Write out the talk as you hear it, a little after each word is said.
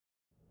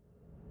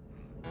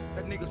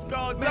That nigga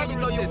Skull Duggery, man, you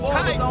know your boy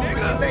tight, was on nigga.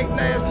 Ricky Lake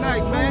last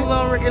night, man. Who was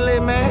on Ricky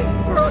Lake,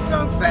 man? Pearl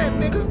Tongue Fat,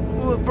 nigga.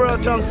 Who was Pearl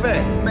Tongue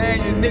Fat? Man,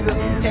 your nigga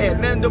had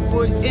Linda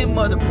Bush and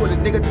Mother Pulley,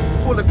 nigga.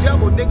 Full of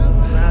devil, nigga.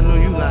 I know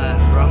you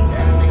lying, bro. Yeah,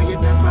 that nigga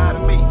hit that part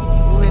of me.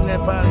 Who hitting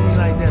that part of me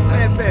like that,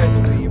 man? Man, pass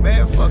it to you,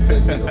 man. Fuck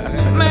that nigga,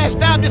 man. Man,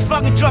 stop this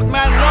fucking truck,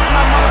 man. I lost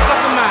my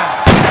motherfucking mind.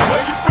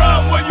 Where you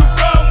from? Where you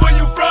from? Where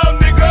you from,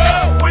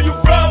 nigga? Where you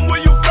from? Where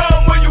you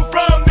from? Where you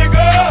from,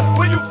 nigga?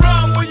 Where you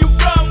from? Where you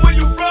from? Where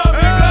you from,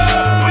 nigga?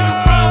 Where you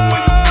from?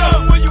 Where you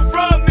from? Where you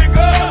from,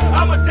 nigga?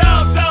 I'm a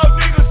down south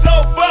nigga, so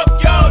fuck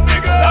y'all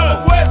niggas. I'm a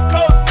West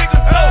Coast nigga,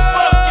 so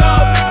fuck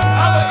y'all niggas.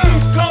 I'm a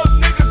East Coast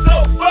nigga, so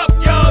fuck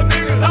y'all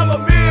niggas. I'm a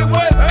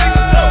Midwest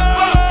nigga, so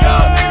fuck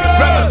y'all niggas.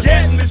 Brother,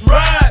 getting this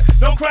ride,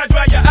 don't cry,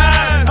 dry your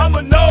eyes. I'm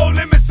a no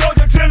limit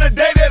soldier till the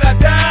day that I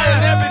die.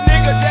 And every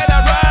nigga that I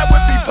ride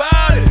with be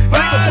body.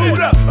 Nigga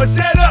boot up or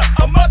shut up,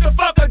 a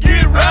motherfucker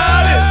get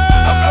riding.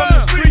 I'm from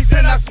the streets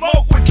and I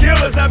smoke with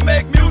killers. I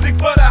make music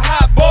for the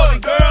hot boys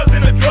and girls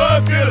and the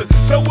drug dealers.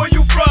 So where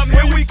you from?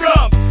 Here we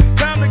come.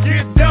 Time to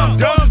get dumb.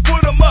 Don't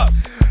put them up.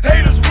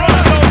 Haters run.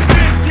 So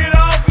bitch get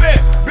off me.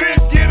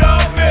 Bitch get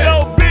off me. So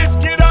bitch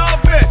get off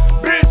me.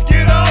 Bitch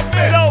get off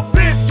me. So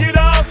bitch get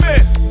off me.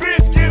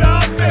 Bitch get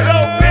off me. So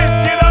bitch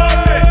get off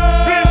me.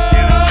 Bitch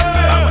get off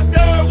me. I'm a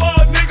third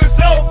ward nigga,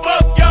 so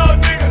fuck y'all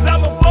niggas.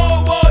 I'm a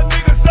fourth ward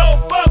nigga, so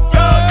fuck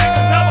y'all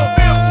niggas. I'm a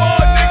fifth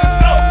ward nigga,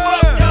 so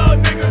fuck y'all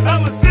niggas.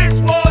 I'm a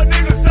sixth ward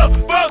nigga, so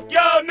fuck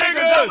y'all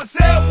niggas. I'm a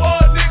seventh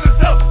ward nigga,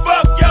 so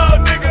fuck y'all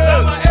niggas.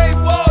 I'm a eighth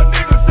ward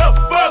nigga, so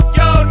fuck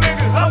y'all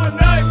niggas. I'm a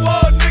ninth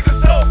ward nigga,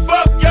 so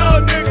fuck y'all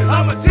niggas.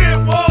 I'm a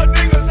 10th ward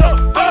nigga, so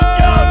fuck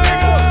y'all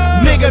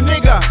niggas.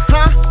 Nigga,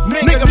 huh?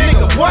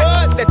 Nigga, what?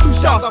 That two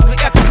shots off the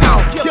epic now.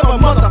 Give a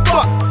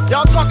motherfucker.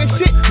 Y'all talking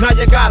shit? Now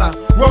you gotta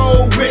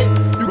roll with.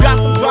 You got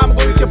some drama,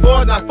 go get your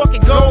boys, now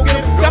fucking go get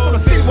it. Except for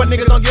the city where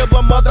niggas don't give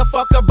a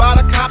motherfucker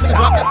about a cop. Niggas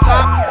drop the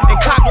top and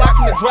cock blocks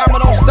and the drama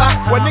don't stop.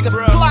 Where niggas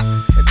block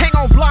and hang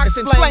on blocks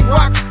and slang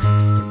rocks.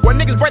 Where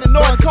niggas break the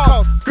noise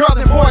cause girls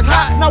and boys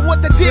hot. Now what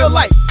the deal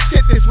like?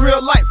 Shit, this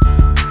real life.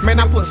 Man,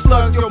 I put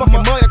slugs in your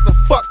fucking mud at the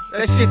fuck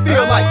that shit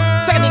feel like.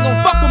 Second nigga gon'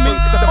 fuck with me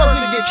if the first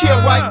nigga get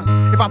killed right.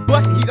 If I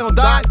bust it, he don't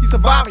die, he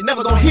survive, he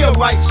never gon' heal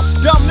right.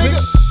 Dumb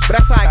nigga, but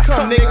that's how I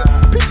come, nigga.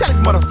 Be tell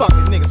these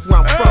motherfuckers niggas where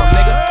I'm from,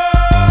 nigga.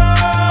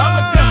 I'm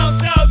a down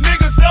south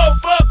nigga, so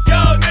fuck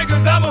y'all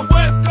niggas. I'm a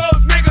West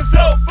Coast nigga,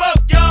 so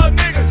fuck y'all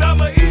niggas. I'm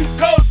a East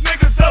Coast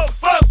nigga, so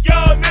fuck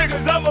y'all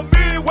niggas. I'm a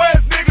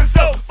Midwest nigga,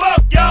 so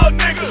fuck y'all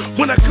niggas.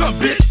 When I come,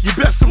 bitch, you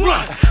best to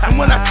run. And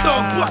when I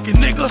start fucking,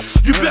 nigga,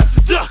 you best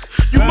to duck.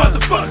 You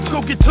motherfuckers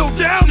gon' get towed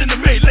down in the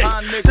melee.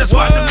 That's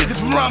why them niggas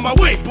from around my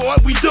way, boy,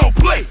 we don't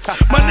play.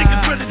 My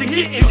niggas ready to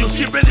get in your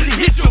shit, ready to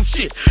hit your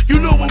shit.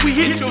 You know when we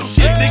hit your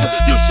shit, nigga,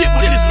 your shit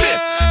will dismiss.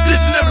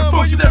 Listen every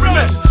function, every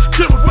message.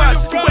 Purified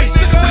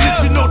situation, to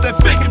let you know that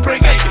fake and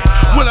bring aching.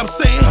 What I'm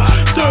saying,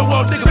 third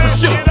world nigga for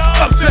sure.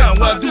 Uptown,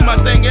 where I do my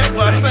thing at,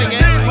 where I sing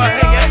at, where I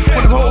hang at,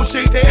 when them hoes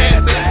shake their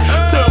ass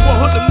at. Third world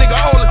hood them nigga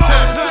all the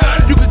time.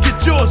 You can get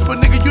yours,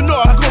 but nigga, you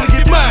know I'm gonna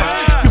get mine.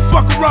 You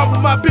fuck around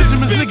with my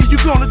Benjamins, nigga, you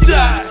gonna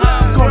die.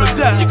 Gonna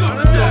die. You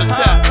gonna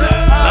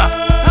die.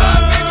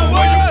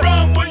 Where you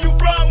from? Where you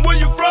from? Where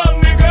you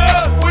from,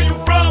 nigga? Where you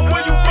from?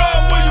 Where you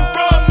from? Where you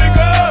from,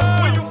 nigga?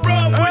 Where you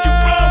from? Where you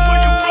from?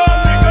 Where you from,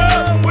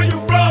 nigga? Where you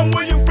from?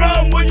 Where you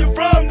from? Where you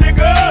from,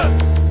 nigga?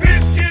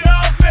 Bitch get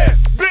off me.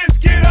 Bitch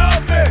get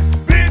off me.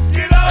 Bitch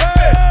get off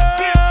me.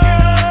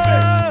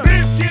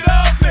 Bitch get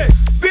off me.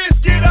 Bitch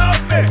get off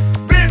me.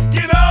 Bitch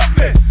get off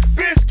me.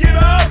 Bitch get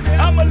off me.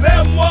 I'm a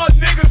 11 ward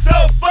nigga, so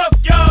fuck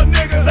y'all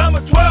niggas. I'm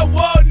a 12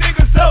 ward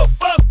nigga, so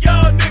fuck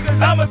y'all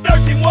niggas. I'm a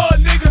 13 ward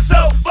nigga,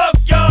 so fuck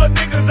y'all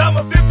niggas. I'm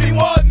a 15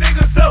 ward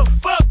nigga, so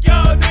fuck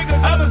y'all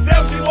niggas. I'm a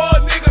 17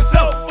 ward nigga,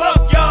 so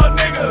fuck y'all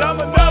niggas. I'm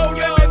a no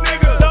limit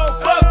nigga, so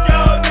fuck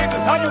y'all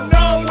niggas. How you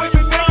know where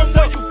you from?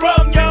 Where you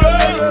from,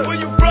 nigga? Where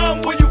you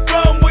from? Where you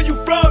from? Where you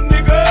from,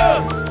 nigga?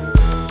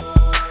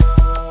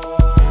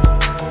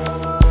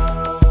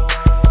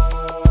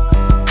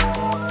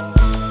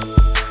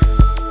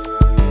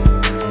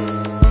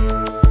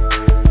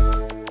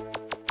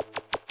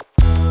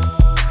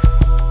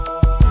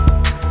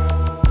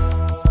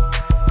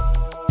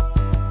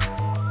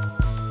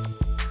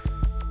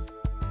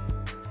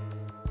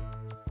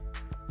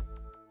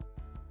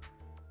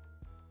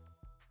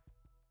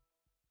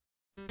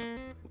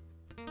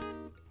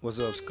 What's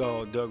up,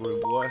 Skull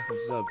Duggery, boy?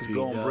 What's up, It's P,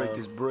 gonna dog? break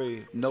this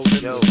bread. No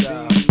limit Yo,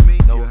 style.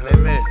 no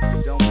limit.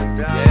 Don't make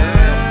down.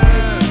 Yeah.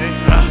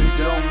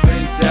 Don't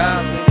make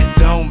down. It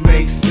don't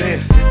make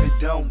sense. If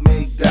it don't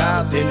make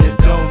down, Then it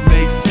don't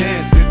make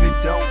sense. if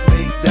it don't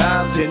make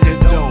down, Then it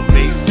don't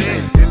make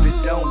sense. if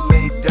it don't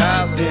make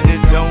down, Then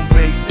it don't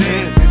make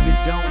sense. if it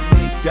don't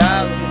make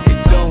down,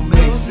 It don't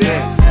make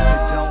sense. if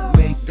it don't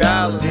make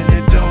down, Then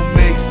it don't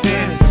make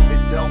sense. if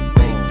it don't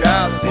make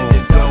down, Then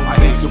it don't I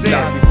make hit the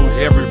block sense. before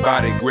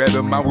everybody. Grab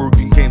of my work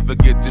and can't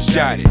forget the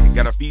shotty.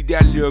 Gotta feed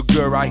that little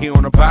girl right here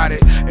on the potty.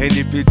 And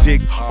if it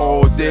take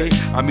all day,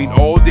 I mean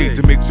all day,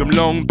 to make some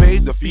long pay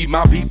to feed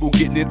my people,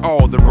 getting it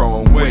all the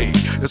wrong way.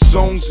 The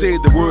song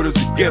said the word is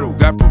the ghetto,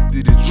 got proof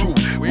that it's true.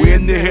 Where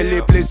in the hell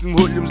they play some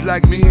hoodlums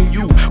like me and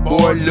you?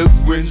 Boy, look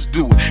when's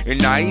due.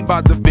 And I ain't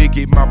about to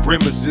vacate my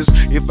premises.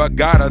 If I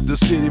got out the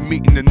city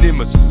meeting the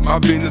nemesis, my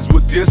business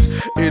with this,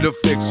 it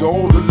affects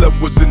all the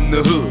loved ones in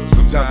the hood.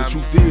 Sometimes the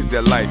truth is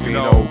that life ain't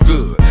all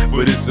good,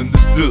 but it's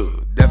understood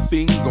that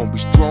thing gon' be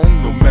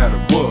strong no matter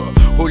what.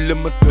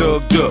 Holdin' my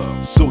thugged up,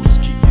 so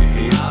just keep your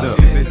heads up.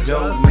 If it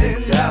don't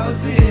make dollars,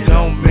 then it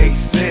don't make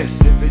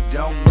sense. If it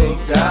don't make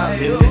dollars,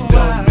 then it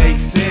don't make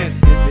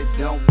sense. If it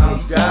don't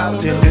make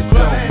dollars, then it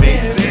don't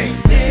make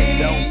sense. If it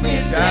don't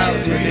make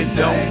dollars, then it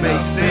don't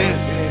make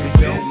sense. If it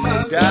don't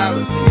make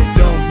dollars, then it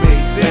don't make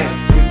sense.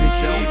 If it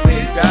don't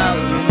make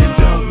dollars, then it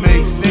don't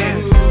make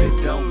sense. If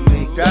it don't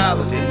make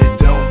dollars, then it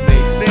don't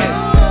make sense.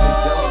 If it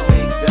don't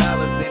make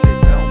dollars, then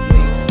it don't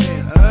make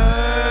sense.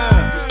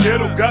 This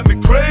ghetto got me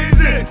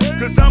crazy,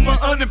 cause I'm an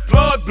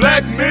unemployed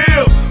black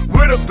male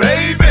with a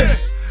baby.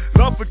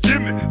 Lord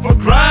forgive me for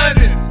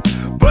grinding,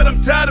 but I'm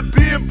tired of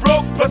being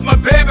broke, plus my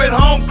baby at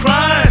home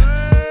crying.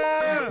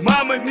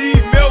 Mama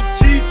need milk,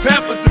 cheese,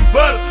 pampers, and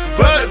butter,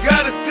 but I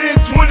gotta send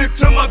 20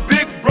 to my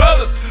big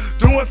brother.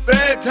 Doing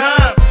fair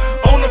time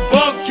on a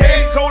bunk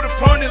case,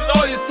 codependent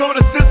lawyers, so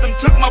the system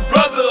took my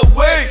brother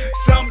away.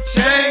 Some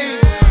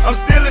changed, I'm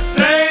still the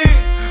same.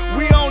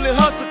 We only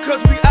hustle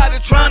cause we out there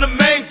trying to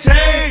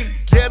maintain.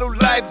 Ghetto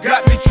life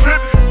got me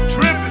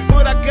trippin',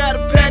 but I got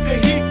a pack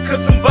of heat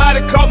cause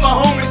somebody caught my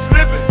homie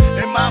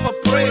slippin'. And mama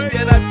prayed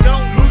that I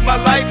don't lose my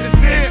life to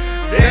sin.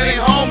 Dad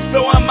ain't home,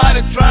 so I'm out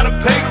here trying to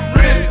pay the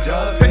rent.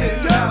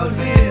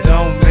 It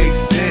don't make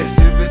sense.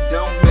 If it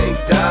don't make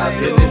dollars,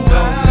 then it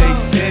don't make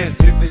sense.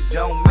 If it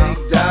don't make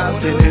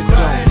dollars, then it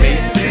don't make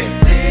sense.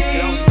 If it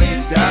don't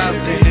make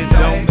dollars, then it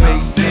don't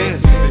make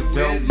sense. If it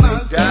don't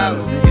make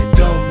dollars, then it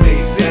don't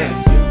make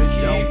sense. If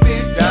it don't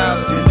make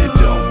dollars, then it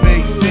don't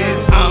make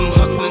sense. I'm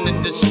hustling in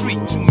the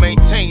street to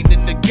maintain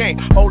in the game.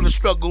 All the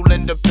struggle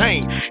and the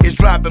pain is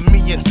driving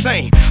me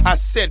insane. I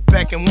sit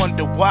back and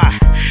wonder why,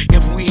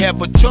 if we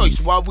have a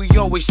choice, why we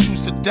always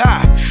choose to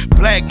die.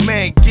 Black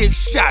man get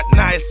shot,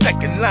 now it's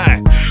second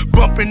line.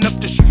 Bumping up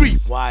the street,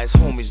 why his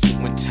homies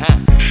doing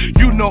time?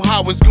 You know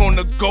how it's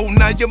gonna go,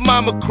 now your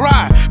mama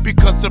cry,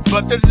 because a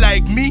brother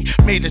like me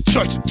made a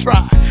choice to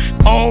try.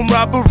 Armed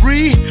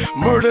robbery,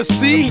 murder,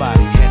 see,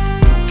 somebody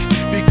had to do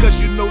it,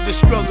 because you know the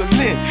struggle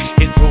in,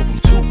 it drove him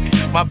to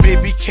it. My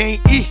baby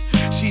can't eat,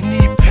 she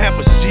need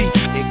Pampers, G.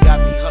 It got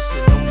me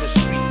hustling on the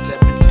street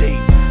 7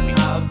 days a week.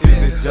 If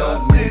it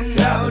don't make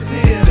dollars,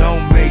 then it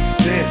don't make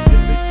sense.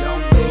 If it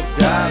don't make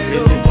dollars,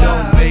 then it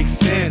don't make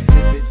sense.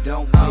 If it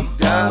don't make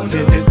dollars,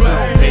 then it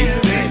don't make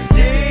sense.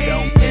 If it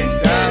don't make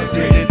dollars,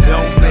 then it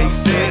don't make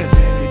sense.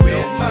 If it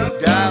don't make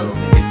dollars,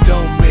 it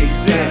don't make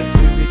sense.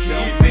 If it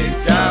don't make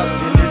dollars,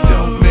 then it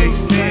don't make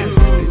sense.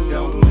 If it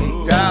don't make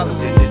dollars,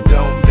 then it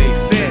don't make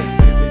sense.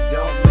 If it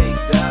don't make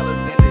dollars,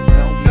 then it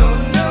don't make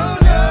sense.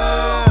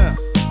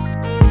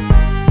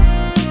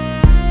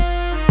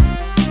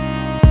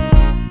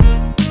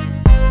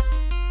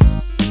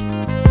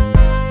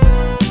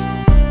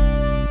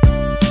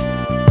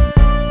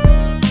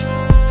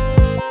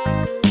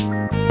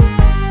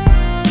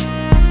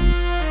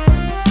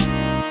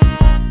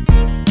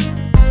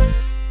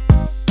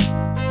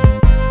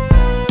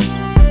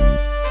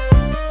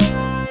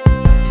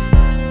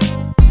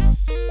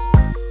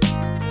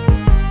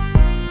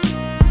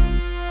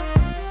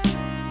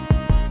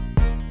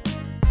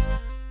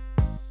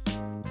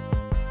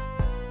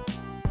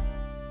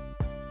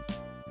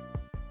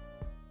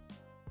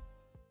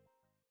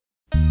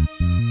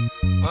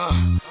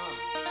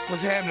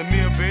 What's happening, me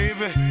and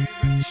baby?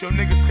 It's your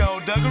nigga Skull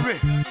Duggery.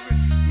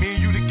 Me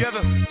and you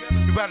together,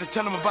 we about to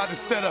tell them about the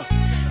setup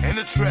and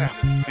the trap.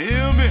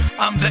 Feel me?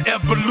 I'm the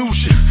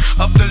evolution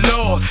of the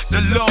Lord.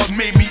 The Lord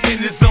made me in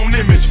his own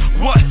image.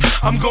 What?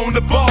 I'm going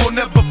to ball,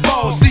 never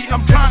fall. See,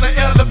 I'm trying to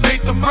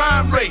elevate the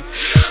rhyme rate.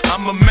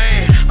 I'm a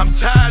man, I'm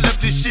tired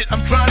of this shit.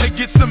 I'm trying to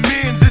get some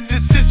ends in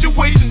this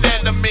situation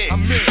that I'm in.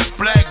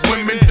 Black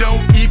women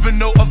don't even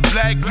know of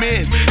black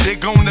men. They're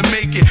gonna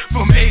make it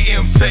from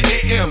AM to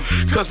AM,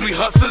 cause we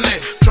hustling,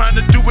 trying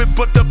to do it,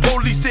 but the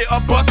police, they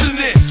are busting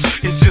it.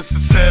 It's just a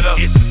setup,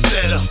 it's a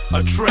setup,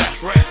 a trap.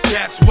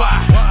 That's why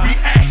we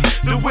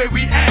act the way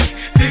we act.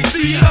 They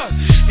see us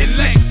in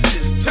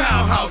Lexus,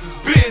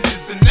 townhouses,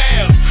 Benzes, and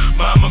Lambs.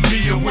 Mama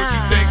Mia, what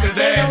you think of that?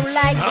 They don't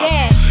like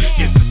that.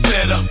 It's a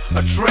setup,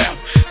 a trap.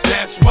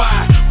 That's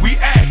why we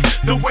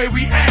act the way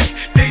we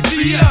act. They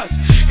see us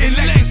in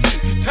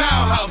Lexus,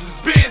 townhouses,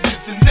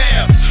 Benzes, and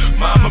Lambs.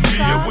 Mama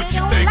Mia, what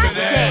you think of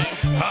that?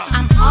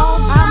 I'm all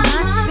by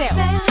myself,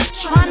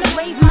 trying to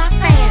raise my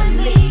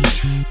family.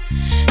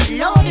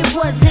 Lord, it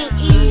wasn't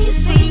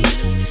easy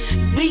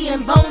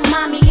being both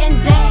mommy and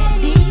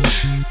daddy,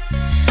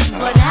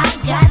 but I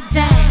got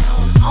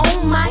down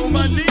on my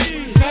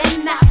knees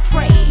and I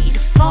prayed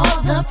for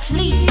the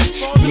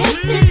please.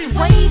 Lift this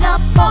wave weight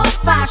up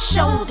off our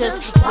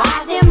shoulders.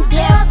 Why them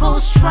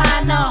devils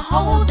trying to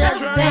hold us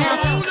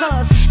down?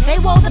 Cause they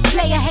wore the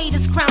player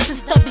haters crown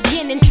since the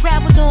beginning.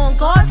 Traveled on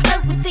God's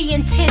earth with the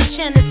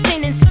intention of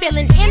sinning,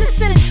 spilling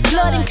innocent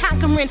blood and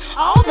conquering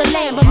all the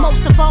land. But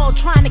most of all,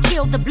 trying to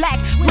kill the black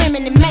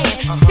women and man.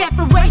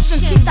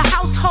 Separations keep the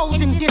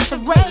households in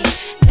disarray.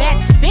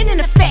 That's been in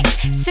effect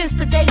since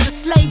the days of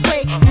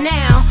slavery.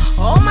 Now,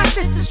 all my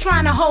sisters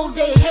trying to hold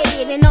their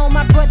head, and all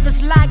my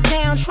brothers locked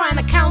down trying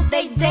to count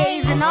their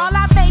days, and all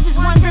our babies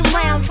wandering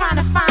around trying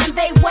to find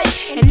their way.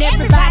 And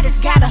everybody's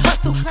gotta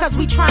hustle, cause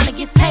we trying to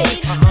get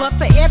paid. But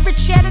for every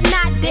cheddar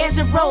knot, there's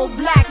a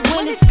roadblock.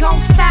 When it's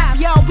gon' stop,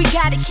 y'all, we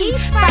gotta keep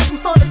fighting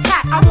for the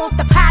top. I want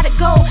the pot of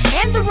gold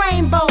and the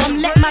rainbow. I'm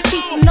letting my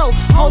people know,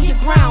 hold your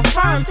ground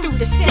firm through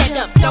the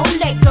setup, don't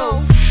let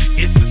go.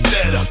 It's a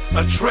setup,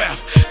 a trap,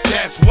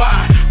 that's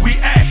why we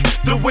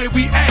act the way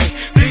we act.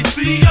 They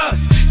see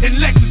us in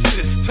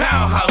Lexuses,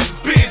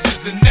 townhouses,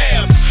 Benzes, and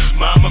Nabs.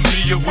 Mama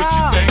Mia, what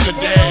you think of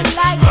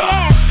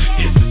that?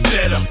 It's a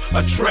setup,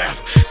 a trap,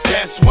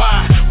 that's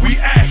why we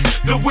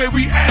act the way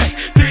we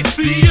act. They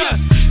see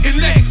us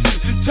in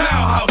Lexuses, and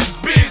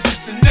townhouses,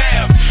 Benzes, and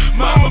Nabs.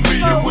 Mama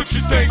Mia, what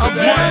you think of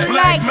that? One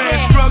black man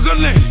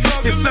struggling,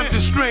 it's something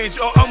strange,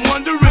 or I'm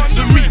wondering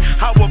to me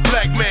how a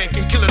black man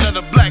can kill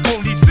another black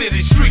on these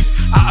city streets.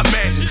 I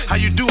imagine how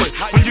you do it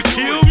when you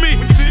kill me.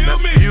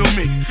 Feel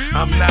me,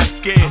 I'm not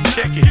scared,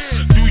 check it.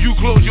 Do you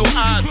close your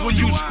eyes when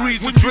you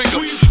squeeze the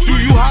trigger? Do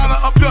you holler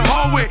up the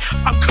hallway,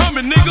 I'm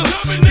coming, nigga?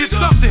 It's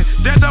something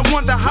that I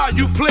wonder how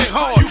you play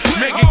hard,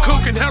 making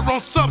coke and hair on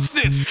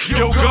substance.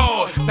 Yo,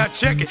 God, now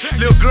check it.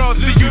 Little girls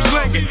see you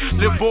slanging,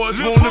 little boys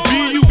wanna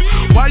be you.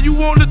 Why you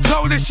wanna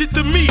talk that shit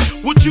to me?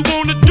 What you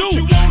wanna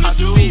do? I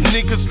see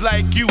niggas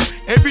like you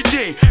every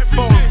day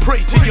falling prey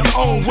to your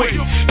own way.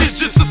 It's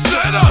just a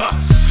setup.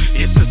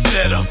 It's a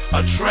setup,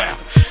 a trap.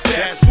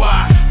 That's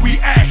why we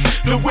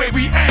act the way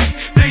we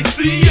act. They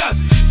see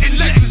us in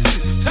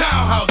Lexuses,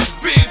 townhouses,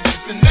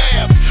 Benzes, and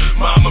Nabs.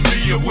 Mama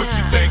Mia, what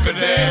you think of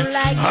that?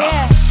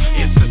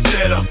 It's a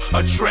setup,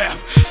 a trap.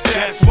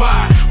 That's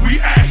why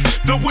we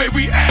act the way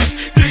we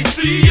act. They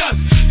see us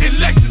in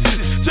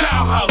Lexuses,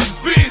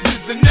 townhouses,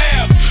 Benzes, and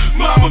Nabs.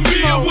 Mama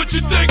Mia, what you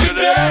think of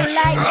that?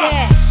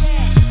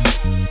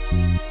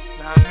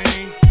 I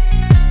mean,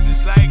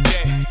 just like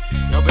that.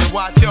 Y'all better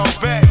watch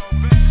y'all back.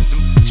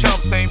 Them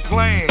chumps ain't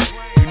playing.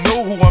 You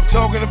know who I'm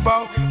talking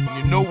about, and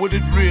you know what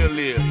it real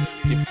is.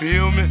 You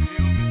feel me?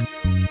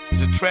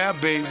 It's a trap,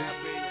 baby.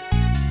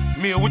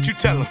 Mia, what you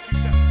tell 'em?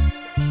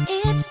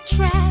 It's a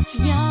trap,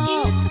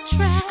 y'all. It's a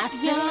trap, I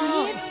said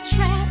it's a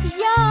trap,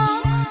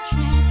 y'all. It's a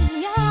trap,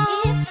 y'all.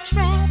 It's a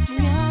trap,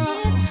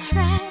 y'all. It's a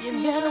trap. You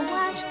better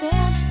watch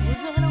them. You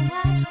better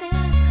watch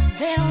them.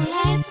 They don't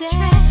like that. It's a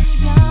trap,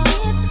 y'all.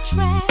 It's a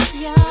trap,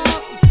 y'all.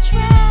 It's a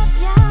trap,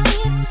 y'all.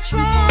 It's a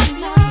trap,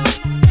 y'all. It's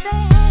a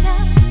trap,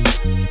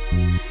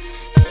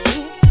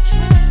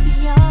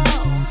 y'all.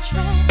 It's a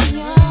trap,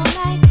 y'all.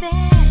 Like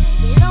that.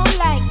 They don't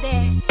like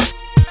that.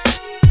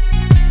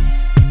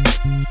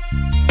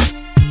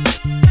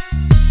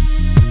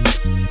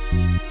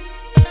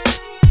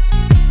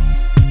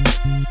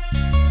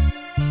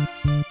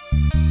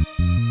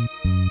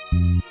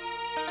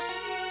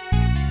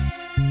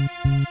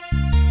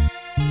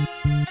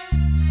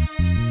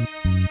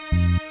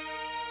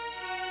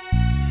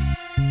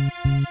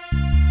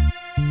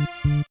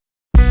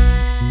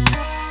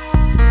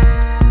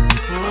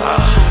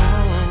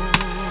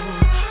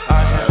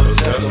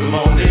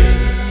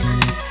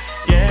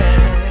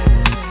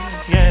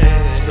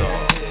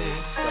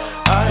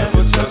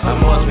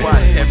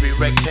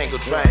 Rectangle,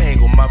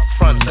 triangle, my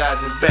front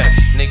sides and back.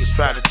 Niggas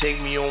try to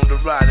take me on the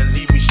ride and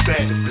leave me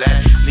stranded,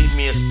 black. Leave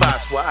me in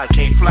spots where I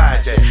can't fly,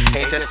 Jack.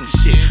 Ain't that some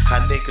shit? How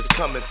niggas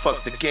come and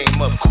fuck the game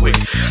up quick.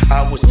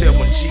 I was there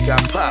when G got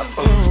popped,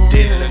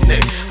 dead in the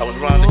neck. I was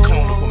round the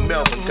corner when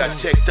Melvin got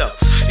checked up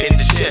in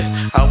the chest.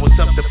 I was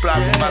up the block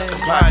with my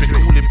compadre,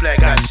 Cooley Black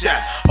got shot.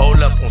 All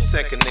up on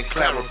 2nd and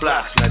Clara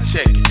blocks, now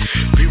check it.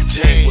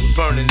 Butane was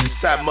burning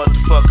inside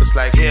motherfuckers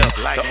like hell.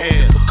 The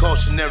only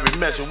precautionary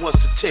measure was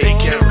to take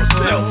care of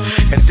myself.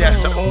 And that's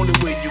the only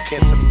way you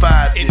can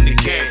survive in the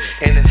game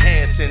and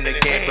enhance in the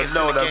game. But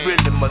Lord, I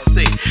really must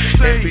say,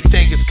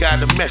 everything has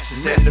got a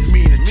message and a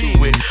meaning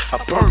to it. A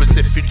purpose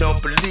if you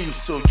don't believe,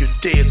 so your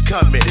day is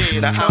coming.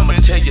 Now I'ma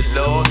tell you,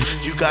 Lord,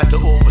 you got to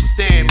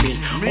overstand me.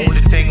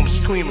 Only thing I'm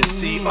screaming,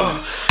 see,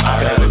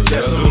 I got a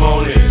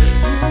testimony.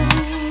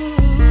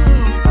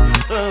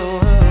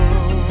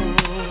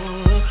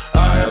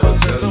 I have a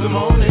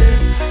testimony.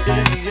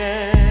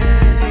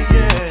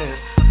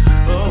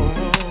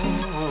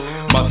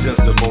 My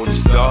testimony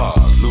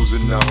stars,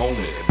 losing the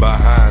homie,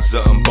 behind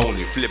something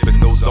bony, flipping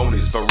those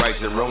zonies for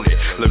rice and roni.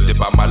 Looked at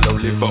by my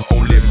lonely for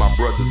only my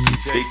brother to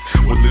take.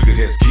 Well, look at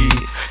his kid,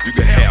 you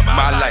can have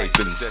my life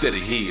instead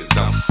of his.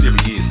 I'm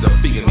serious, the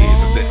feeling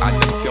is that I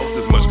never felt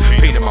this much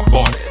pain in my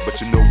body.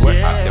 But you know what,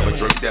 I never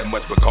drank that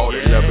much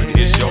Bacardi, loving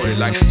his shorty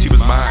like mine, she was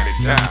mine in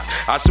time.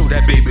 I show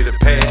that baby the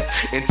path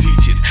and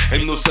teach it.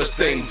 Ain't no such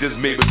thing, just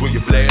maybe when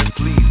you blast.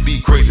 Please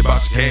be crazy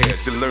about your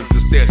cash and learn to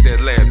stash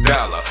that last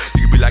dollar.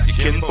 You can be like your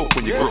kinfolk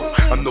when you grow.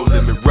 I'm no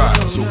limit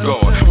rider, so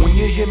God, when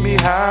you hear me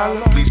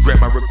holler, please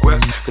grant my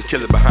request. Cause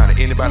killing behind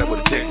anybody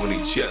with a tank on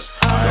their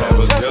chest. I have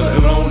a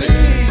testimony.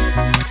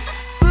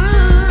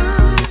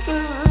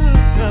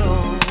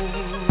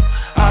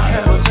 I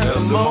have a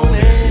testimony.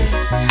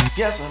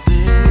 Yes, I do.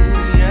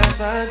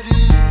 Yes, I do.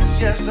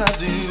 Yes, I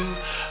do.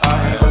 I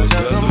have a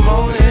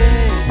testimony.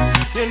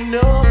 You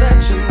know that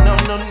you know,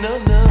 no.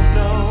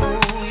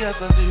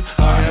 Yes, I do.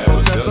 I have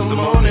a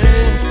testimony.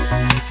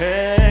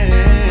 Hey.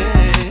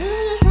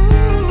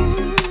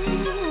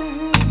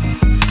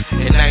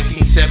 In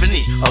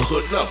 1970, a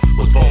hoodlum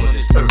was born on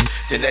this earth.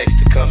 Then asked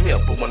to come here,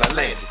 but when I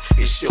landed,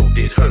 it sure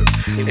did hurt.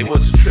 It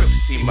was a trip to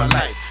see my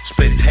life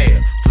split in half.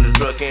 From the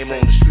drug game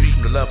on the street,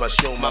 from the love I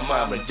showed my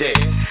mom and dad.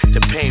 The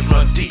pain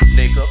run deep,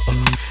 nigga.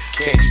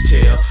 Can't you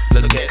tell?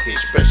 Look at the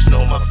expression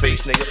on my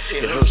face, nigga.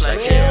 It hurts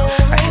like hell.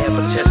 I have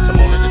a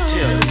testimony to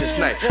tell you this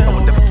night. I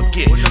will never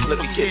forget.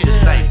 Look at this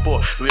night, boy.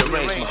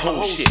 Rearranged my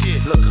whole shit.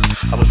 Look,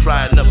 I was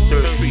riding up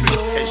 3rd Street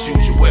as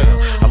usual.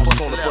 I was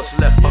gonna bust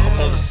left on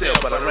the cell,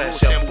 but I ran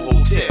Shampoo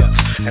Hotel.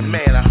 And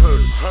man, I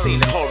heard, seen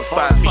it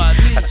horrified me.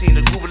 I seen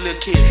a group of little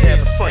kids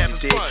having fun, you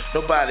dig?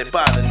 Nobody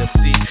bothering them,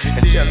 see?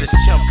 Until this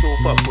chump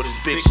drove up with his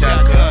big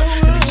shotgun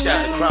and he shot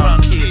the crowd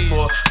of kids,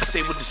 boy. I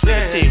say what this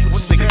nigga did,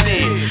 what this nigga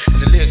did.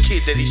 And the little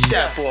kid that he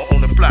shot, boy,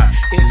 on the block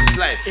ends his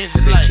life. The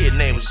little kid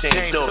name was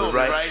James Dover,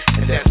 right?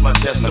 And that's my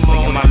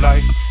testimony. In my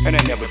life, and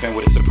ain't never been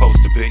what it's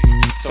supposed to be.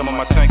 Some of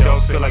my tank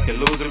dogs feel like they're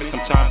losing me.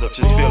 Sometimes I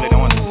just feel they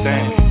don't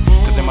understand me.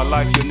 Cause in my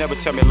life, you'll never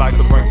tell me life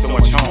would bring so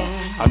much home.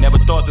 I never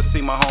thought to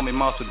see my homie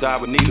Monster die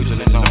with needles in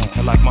his own.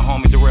 And like my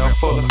homie Darrell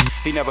Fuller,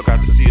 he never got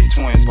to see his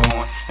twins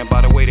born. And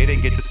by the way, they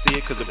didn't get to see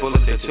it cause the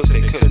bullets they took,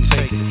 they couldn't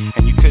take it.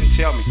 And you couldn't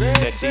tell me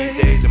that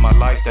these days in my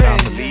life that I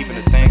believe in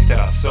the things that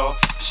I saw.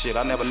 Shit,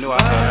 I never knew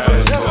I had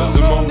a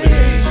testimony.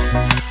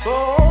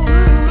 Oh,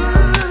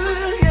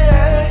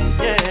 yeah.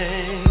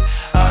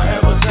 I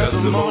have a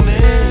testimony.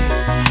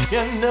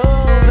 You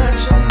know that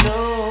you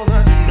know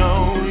that you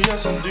know.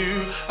 Yes, I do.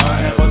 I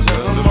have a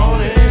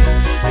testimony.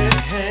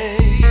 Hey.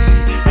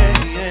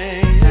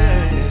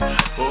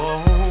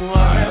 Oh, I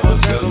have a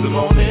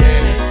testimony.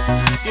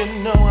 You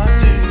know I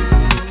do.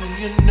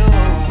 You know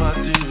I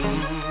do.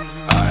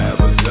 I have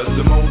a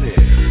testimony.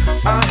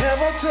 I have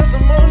a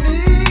testimony.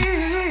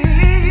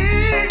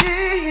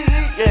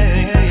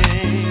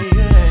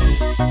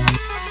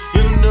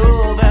 You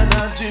know that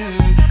I do.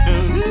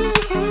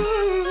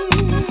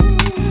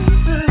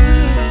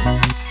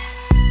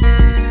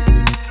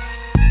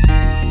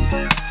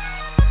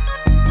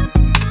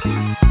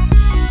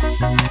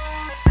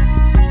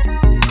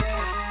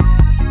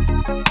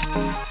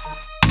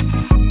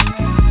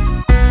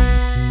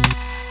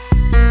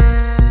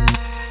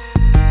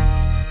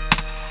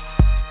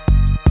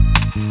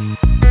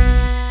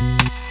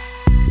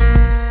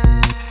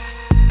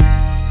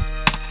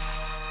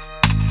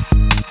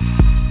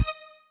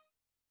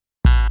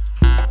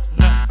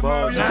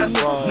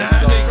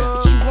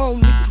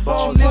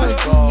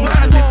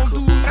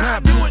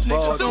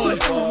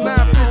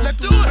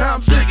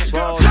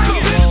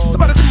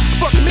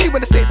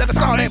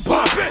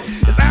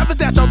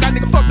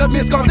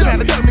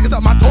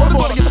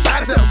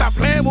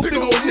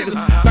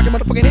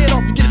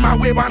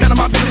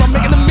 I'm making $1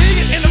 million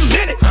in a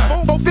minute.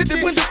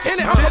 450 wins a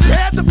tenant. I'm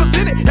prepared to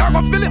present it. Y'all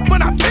gon' feel it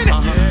when I finish.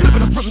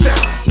 Flipping up from down,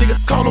 nigga,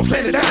 call those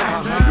play it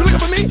down. You looking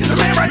for me? The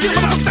man right here,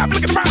 motherfucker, stop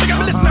looking around.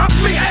 Nigga, listen up to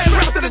me. Ass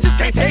rappers that I just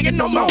can't take it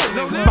no more.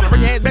 I'ma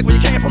bring your ass back where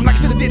you came from, like I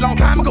should've did long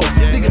time ago.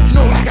 Niggas, you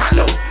know, like I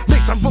know.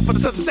 Make some room for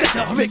the southern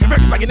sector. Making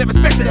records like you never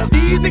expected us.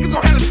 These niggas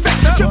gon' have respect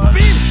us. Jump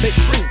in, make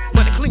it green,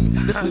 money clean.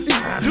 Listen to me,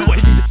 do what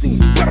you need to see.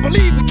 Better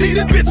believe we beat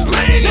this bitch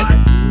lean.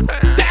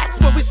 That's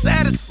what we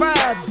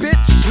satisfied, bitch.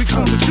 We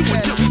gonna do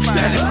it till we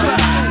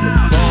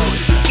satisfied.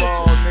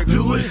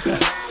 Do it.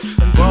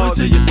 Ball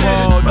till you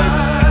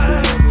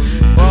satisfied.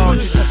 Ball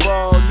till you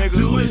fall, nigga.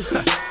 Do it.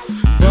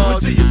 Ball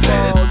till you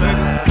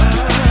satisfied.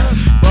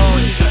 Ball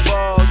till you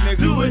fall, nigga.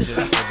 Do it.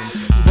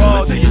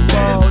 Ball till you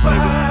fall,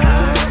 nigga.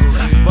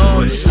 Ball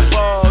till you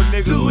fall,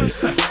 nigga. Do it.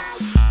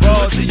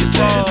 Ball till you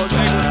fall,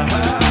 nigga.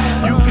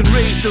 You can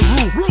raise the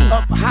roof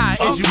up high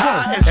as you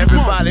want.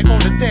 Everybody on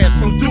the dance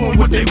floor doing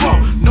what they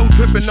want. No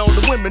dripping on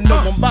the women, no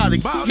one body,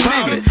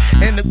 nigga.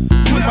 And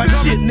do my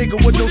shit, nigga,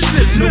 with no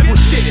slip, no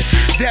bullshit.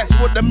 That's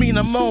what I mean,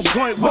 I'm on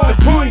point with the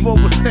prove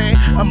overstand.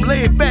 I'm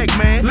laid back,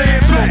 man.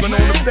 Smoking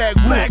on the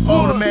backwood,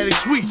 automatic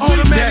sweet.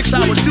 That's how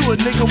I do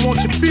it, nigga,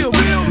 won't you feel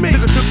me?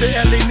 Took a trip to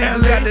LA,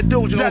 nigga, got the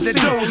dojo on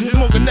scene.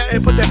 Smoking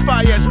nothing, put that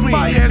fire ass green,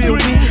 feel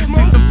me?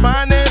 See some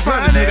fine ass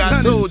honey, nigga,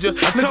 I told ya.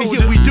 Look at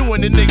here, we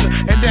doing it, nigga,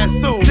 and that's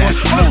over.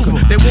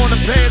 Look, they wanna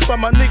pass by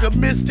my nigga,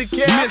 Mr.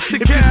 Cal. If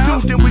you do,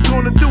 then we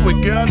gonna do it,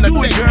 girl. Now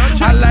do it, girl.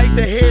 I like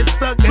the head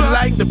suck and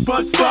like the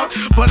butt fuck,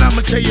 but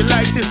I'ma tell you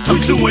like this, I'm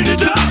doing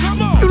it up.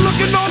 You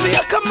looking on me,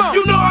 come on.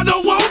 You know I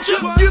don't want you.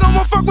 You don't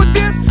wanna fuck with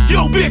this?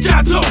 Yo, bitch,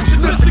 I told you.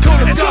 Mr.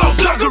 Skull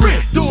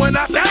Duggery, doing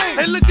our thing.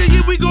 And look at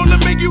you, we gonna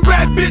make you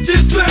rap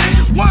bitches sing.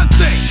 One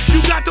thing,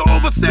 you got to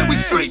overstand, we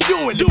straight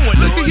doing it.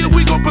 Look at you,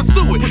 we gon'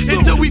 pursue it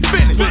until we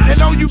finish.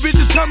 And all you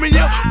bitches coming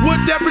here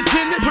with that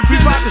pretending, we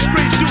about to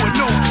straight do it.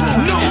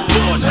 No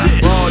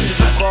bullshit. Ball to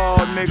the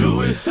ball, nigga.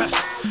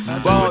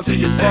 Ball to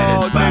the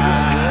ball,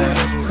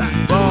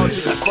 nigga. Ball to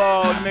the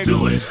ball, nigga.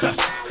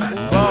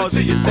 Ball to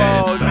the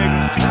ball,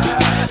 nigga.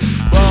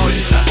 Ball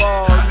to the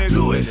ball, nigga.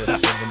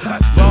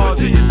 Ball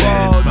to the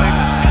ball,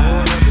 nigga.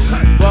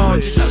 Ball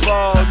to the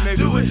ball,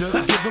 nigga.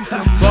 Just give them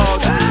some ball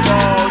to the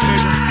ball,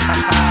 nigga.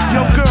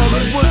 Yo,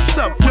 girlie, what's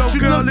up? Yo,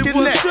 girlie,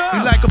 what's up?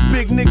 You like a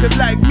big nigga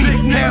like me,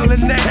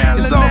 handling that.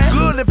 It's all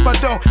good if I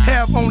don't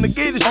have on the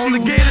gator shoes. On the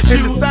gator shoes.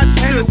 And the side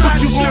shoes.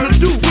 What you gonna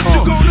do? What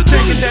you gonna do?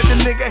 Thinking that the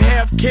nigga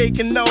have cake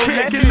and all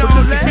that. And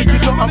all that. You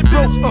know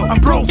I'm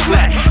broke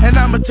flat. And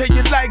I'ma tell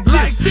you like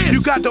this.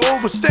 You got to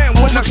overstand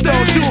when I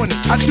start doing it.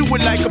 I do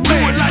it like a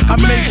man. I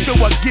make sure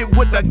I get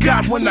what I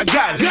got when I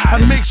got it.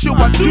 I make sure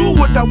I do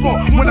what I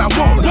want when I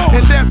want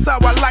it. And that's how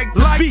I like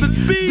to be.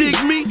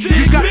 Dig me?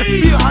 You got to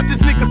feel how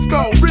this nigga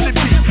Skull really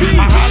be.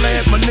 I holla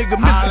at my nigga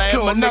Mr.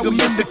 Cool, now we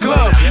in the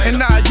club. And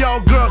now y'all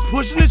girls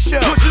pushing the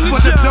show.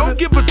 But I don't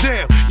give a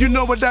damn, you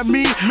know what I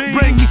mean?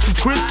 Bring me some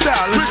crystal,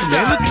 listen,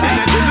 let's see.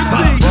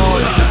 Ball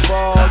to the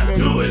ball,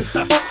 nigga.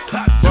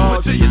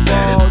 Ball till you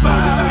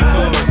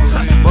satisfied.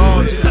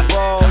 Ball to the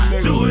ball,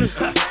 nigga.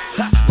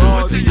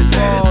 Ball till you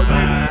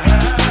satisfied.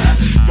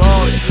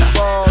 Ball to the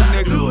ball,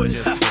 nigga.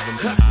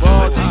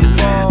 Ball to the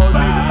ball,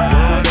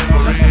 nigga.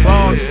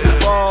 Ball to the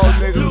ball,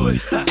 nigga.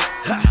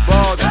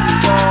 Ball to the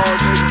ball,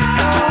 nigga.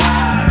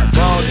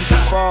 Ball to the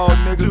ball,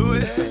 nigga.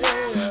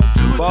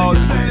 Ball to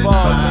the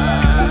ball,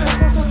 nigga.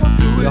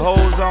 The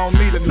hoes on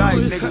me tonight,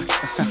 nigga.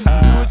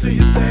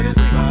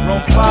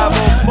 Room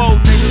 504,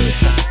 nigga.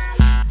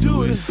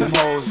 Them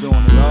hoes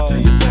doing it all.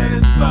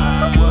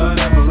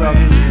 Whatever up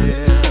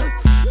here.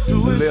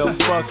 Lil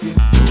fucking.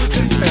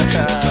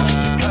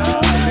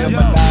 Lil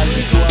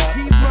Manage.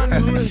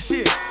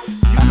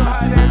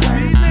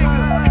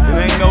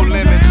 There ain't no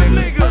limit,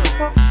 nigga.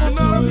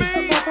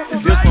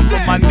 This one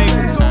for my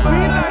niggas.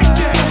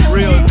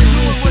 Real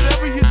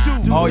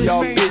niggas. All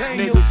y'all bitch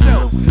niggas.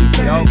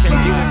 Y'all can't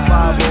give it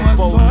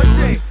 504.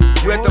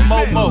 You at the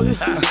Momo.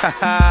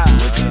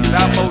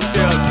 Not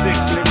Motel 6,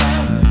 nigga.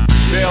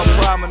 Bell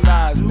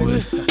Promenade, nigga.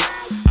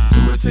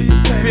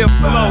 Fifth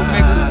floor,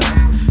 nigga.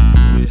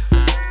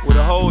 With a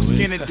whole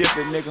skinny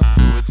dipping, nigga.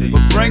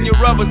 But bring your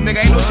rubbers, nigga.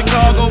 Ain't no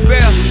Chicago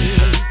Bear.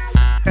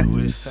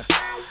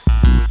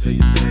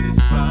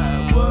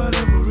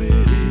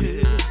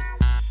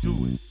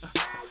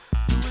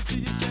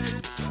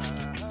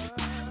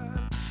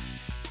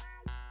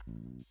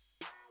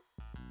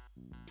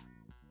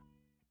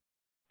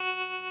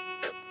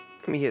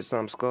 Let me hit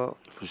something, Skull.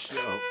 For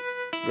sure.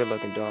 Good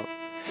looking, dog.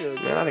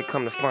 Man, I done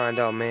come to find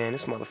out, man,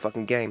 this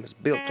motherfucking game is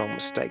built on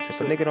mistakes. If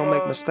a nigga don't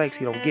make mistakes,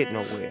 he don't get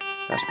nowhere.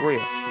 That's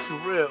real. For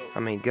real. I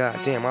mean,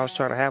 goddamn, I was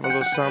trying to have a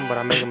little something, but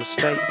I made a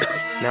mistake.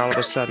 Now all of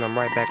a sudden, I'm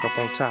right back up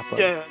on top of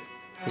it.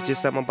 It's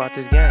just something about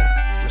this game.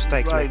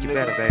 Mistakes make you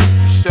better, baby.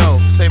 Sure.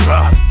 Say, bro,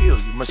 I feel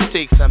you.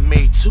 Mistakes I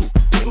made too.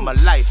 In my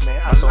life,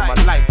 man, I thought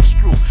my life was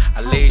true.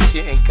 I laid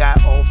shit and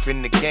got off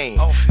in the game.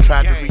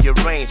 Tried to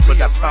rearrange, but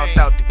I found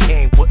out the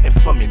game wasn't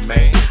for me,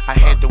 man. I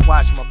had to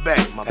watch my back.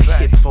 I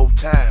hit 4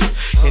 times.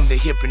 In the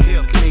hip and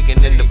in the leg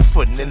and in the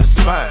foot and in the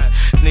spine.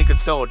 Nigga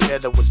thought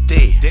that I was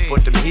dead.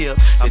 But them here,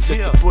 they took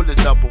the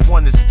bullets out, but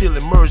one is still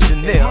emerged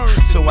in there.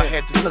 So I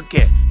had to look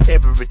at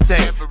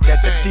everything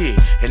that I did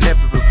and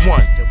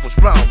everyone that was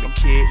wrong me,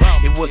 kid.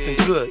 It wasn't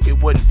good, it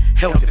wasn't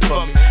healthy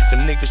for me.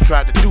 Them niggas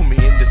tried to do me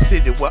in the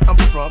city where I'm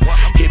from.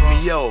 Hit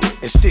me over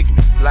and stick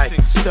me like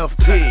stuffed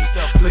pig.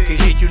 Look at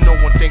here, you know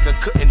one thing I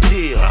couldn't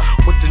deal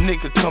with the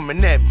nigga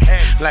coming at me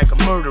like a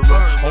murderer.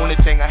 Only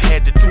thing I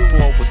had to do,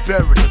 boy, was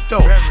bury the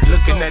dough.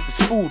 Looking at this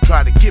fool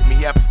try to get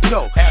me after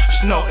go.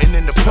 Snorting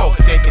in the poke,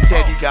 thinking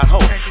that he got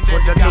hope.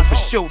 But I knew for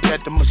sure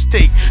that the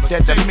mistake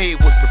that I made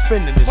was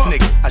defending this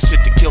nigga. I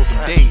should've killed him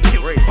days.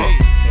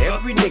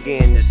 Every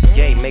nigga in this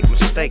game make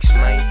mistakes,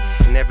 man.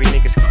 And every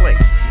nigga's click,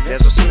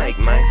 there's a snake,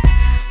 man.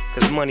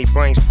 Cause money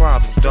brings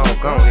problems,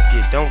 doggone. If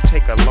you don't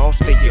take a loss,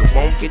 then you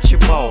won't get your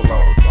ball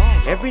on.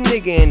 Every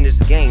nigga in this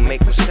game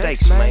make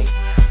mistakes, man.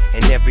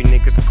 And every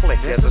nigga's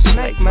click, there's a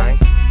snake, man.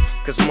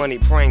 Cause money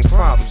brings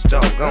problems,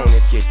 doggone.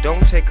 If you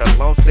don't take a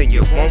loss, then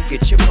you won't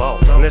get your ball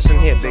on. Listen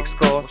here, Big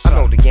Skull, I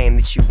know the game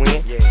that you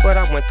in, but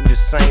I went through the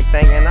same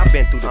thing and I've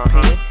been through the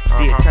pen.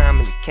 Did time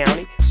in the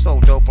county,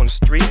 sold dope on the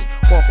streets,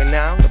 walking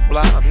down the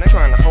block,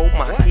 trying to hold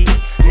my heat.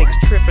 Niggas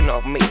tripping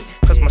off me,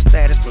 cause my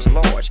status was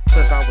large,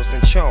 cause I was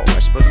in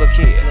charge. But look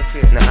here,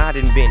 now I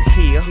done been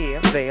here,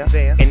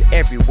 there, and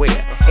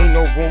everywhere. Ain't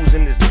no rules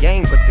in this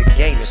game, but the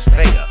game is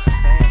fair.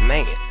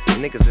 Man,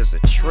 niggas is a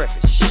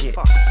trippin' shit,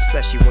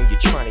 especially when you're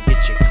trying to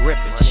get your grip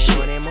and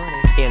shit.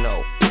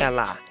 N.O.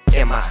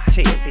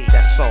 L-I-M-I-T.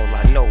 That's all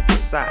I know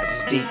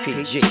besides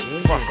DPG.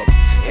 Fuck 'em.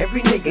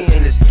 Every nigga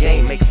in this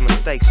game makes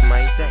mistakes,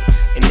 man.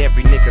 And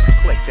every nigga's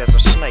clique, there's a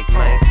snake,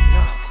 man.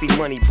 See,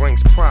 money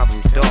brings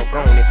problems,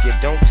 doggone. If you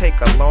don't take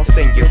a loss,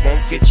 then you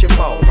won't get your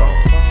ball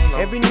on.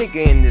 Every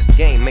nigga in this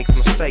game makes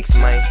mistakes,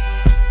 man.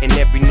 In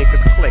every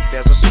nigga's clique,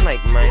 there's a snake,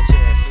 man.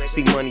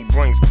 See, money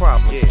brings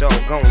problems,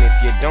 doggone.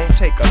 If you don't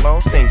take a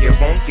loss, then you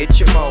won't get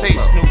your ball on. Say,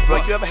 Snoop, bro,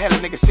 you ever had a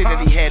nigga say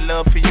that he had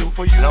love for you?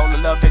 And all the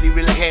love that he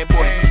really had,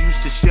 boy, he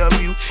used to shove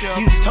you.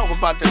 He used to talk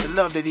about that the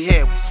love that he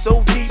had was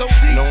so deep.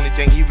 And the only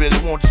thing he really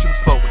wanted you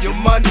for was your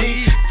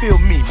money. Feel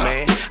me,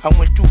 man. I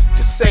went through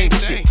the same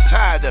shit.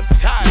 Tired of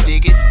it. You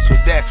dig it? So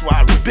that's why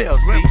I rebel,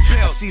 see?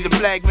 I see the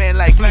black man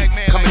like me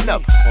coming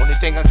up. Only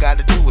thing I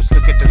gotta do is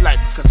look at the light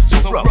because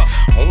it's so rough.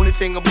 Only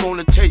thing I'm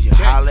gonna tell you,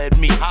 holla at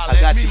me. I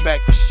got you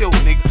back for sure,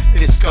 nigga.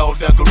 This Skull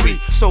Duggery.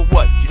 So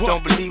what? You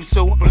don't believe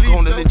so? I'm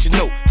gonna let you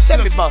know. Tell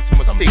me about some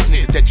mistakes,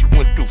 nigga, that you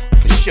went through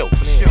for sure.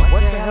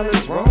 What the hell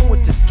is wrong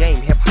with this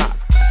game, hip hop?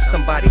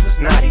 Somebody was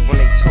naughty when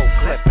they told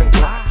Clef and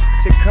Glock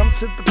to come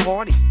to the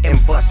party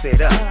and bust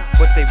it up.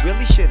 What they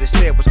really should have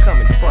said was come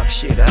and fuck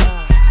shit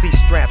up. See,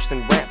 straps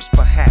and raps,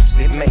 perhaps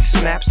it makes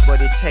snaps,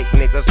 but it take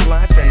niggas'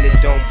 lives and it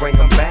don't bring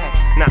them back.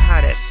 Now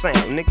how that sound?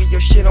 Nigga,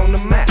 your shit on the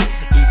map.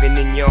 Even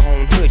in your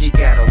own hood, you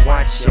gotta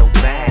watch your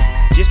back.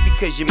 Just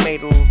because you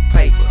made a little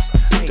papers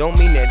don't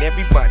mean that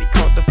everybody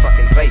caught the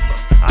fucking vapor.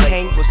 I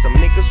hang with some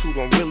niggas who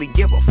don't really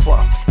give a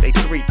fuck. They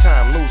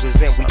 3-time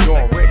losers and we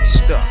already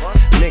stuck.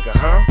 Nigga,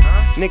 huh?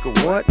 Nigga,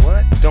 what?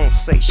 Don't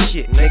say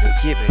shit, nigga,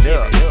 give it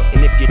up.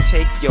 And if you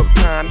take your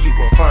time, you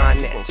gon' find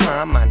that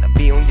time I'll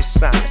be on your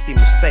side. See,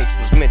 mistakes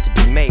was meant to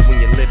be made when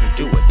you live and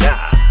do or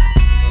die.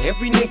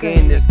 Every nigga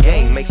in this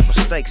game makes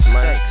mistakes,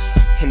 man.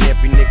 And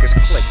every nigga's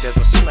clique, there's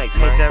a snake,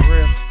 man. Ain't that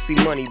real? See,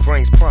 money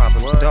brings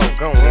problems,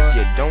 doggone. If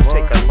you don't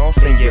take a loss,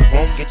 then you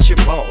won't get your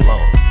ball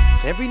on.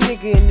 Every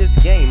nigga in this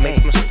game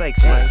makes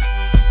mistakes, man.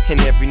 And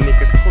every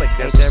nigga's clique,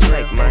 there's a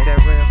snake, man.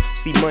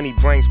 See, money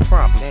brings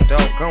problems,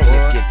 doggone.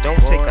 If you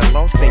don't take a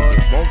loss, then you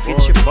won't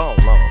get your ball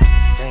on.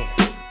 Damn,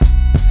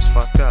 it's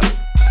fucked up.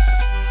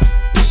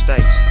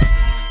 Mistakes.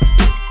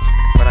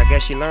 But I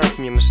guess you learn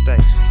from your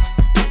mistakes.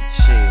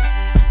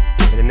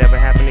 Shit, it'll never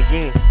happen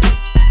again.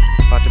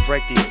 About to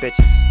break these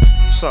bitches.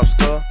 What's up,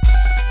 Skull?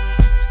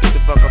 Let's get the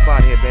fuck up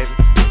out here, baby.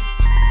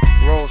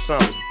 Roll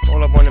something.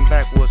 Roll up on them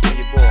backwoods for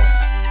your boy.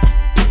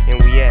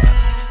 And we out.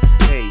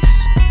 Peace.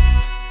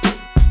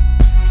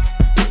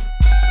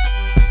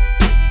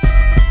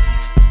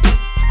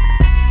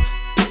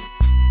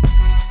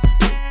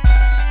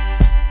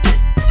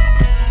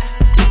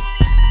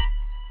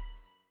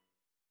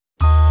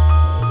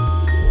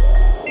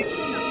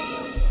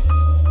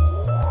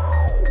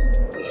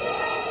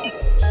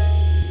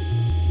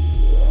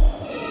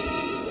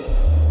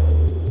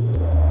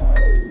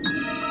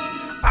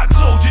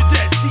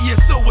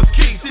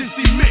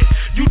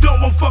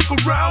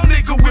 Fuck around,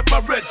 nigga, with my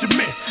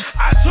regiment.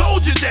 I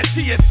told you that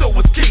TSO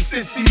was case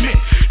and cement.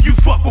 You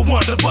fuck with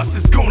one of us,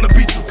 it's gonna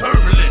be some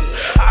turbulence.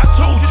 I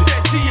told you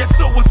that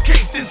TSO was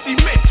case and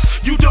cement.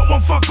 You don't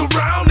want fuck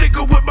around,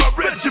 nigga, with my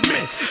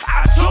regiment.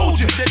 I told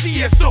you that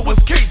TSO was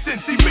case and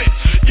cement.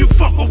 You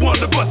fuck with one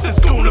of us, it's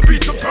gonna be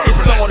some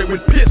turbulence. It started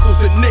with pistols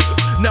and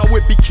niggas. Now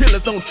it be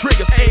killers on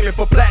triggers, aiming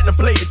for platinum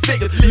plated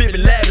figures,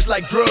 living lavish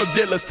like drug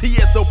dealers.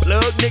 TSO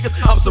plug niggas,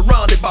 I'm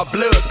surrounded by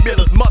blood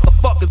spillers,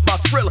 motherfuckers by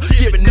Skrilla,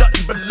 giving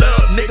nothing but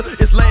love, nigga.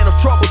 It's land of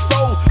troubled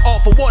souls, all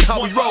for one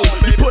how we roll.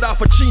 We put out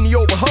for Chini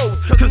over hoes,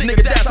 cause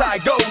nigga that's how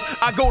it goes.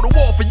 I go to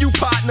war for you,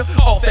 partner,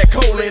 off that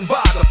cola and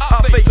vodka.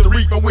 I face the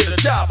reaper with a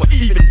chopper,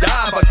 even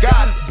die if I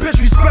got it. Bitch,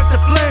 respect the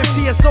flame.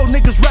 TSO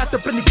niggas wrapped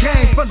up in the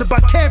game, funded by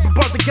Canberra,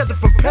 brought together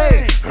from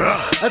pain.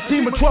 A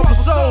team of 12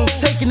 souls,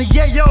 taking the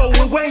yayo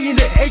and weighing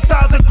it.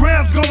 8,000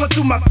 grams going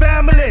through my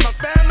family.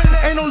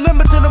 Ain't no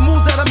limit to the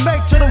moves that I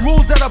make, to the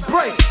rules that I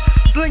break.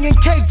 Slinging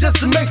cake just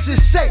to make shit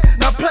shake.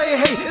 Now player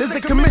hate is a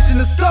commission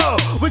to skull.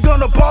 We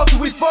gonna ball till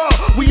we fall.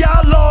 We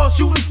outlaws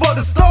shooting for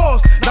the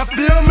stars. Now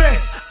feel me?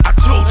 I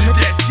told you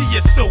that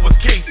TSO was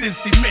case and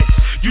cement.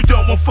 You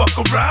don't want fuck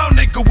around,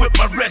 nigga, with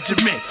my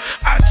regiment.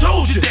 I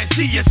told you that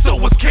TSO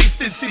was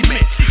case and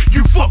cement.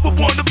 You fuck with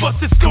one of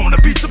us, it's gonna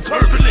be some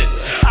turbulence.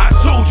 I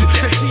told you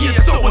that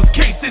TSO was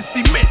case and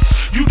cement.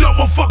 You don't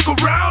want fuck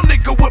around,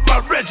 nigga, with my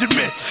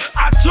regiment.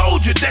 I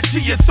told you that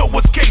TSO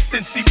was case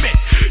and cement.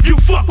 You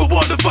fuck with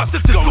one of us,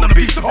 it's gonna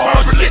be some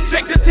turbulence. Shit,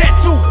 check the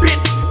tattoo,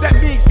 bitch. That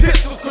means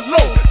pistols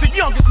galore. The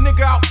youngest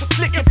nigga out the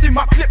clique, empty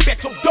my clip at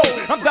your door.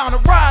 I'm down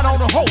to ride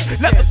on a hoe,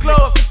 leather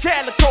gloves and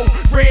calico,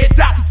 red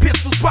dot and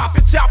pistols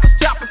popping, choppers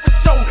chopping for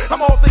show.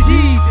 I'm off the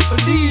easy,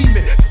 believe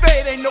me.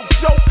 Spade ain't no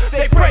joke.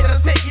 They pray that I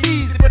take it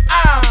easy, but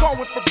I'm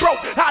going for broke.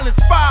 I'll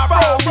inspire,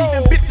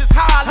 leaving bitches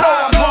high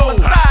low. I'm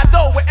on my side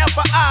though,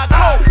 wherever I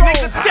go.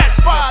 Niggas that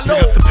follow.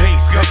 Pick up the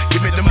pace,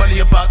 give me the money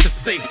about the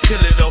safe.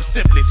 Kill it off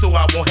simply so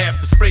I won't have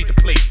to spray the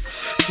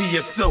place.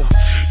 TSO,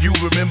 you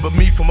remember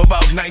me from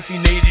about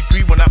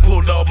 1983 when I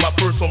pulled off my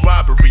first on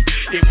robbery.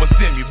 It was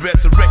in me,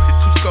 resurrected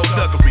to Skull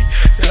Duggery.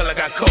 Till I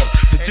got caught,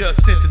 the judge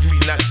sentenced me.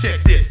 Now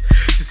check this.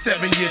 To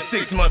 7 years,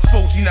 6 months,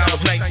 14 hours,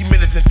 19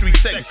 minutes, and 3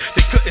 seconds.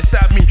 They couldn't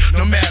stop me,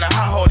 no matter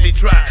how hard they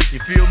tried. You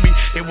feel me?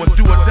 It was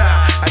do or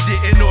die. I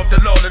didn't know if the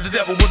Lord or the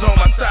devil was on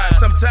my side.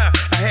 Sometimes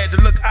I had to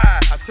look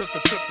eye.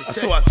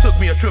 So I took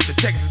me a trip to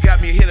Texas,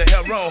 got me a hit of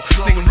hell wrong.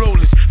 Nigga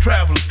rollers,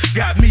 travelers,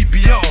 got me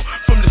beyond.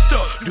 From the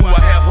start, do I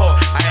have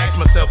heart? I ask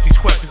myself these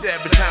questions.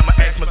 Every time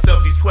I ask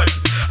myself these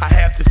questions, I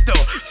have to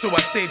start. So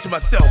I say to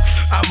myself,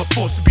 I'm a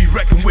force to be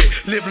reckoned with.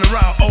 Living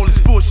around all this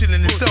bullshit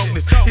and this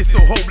darkness, it's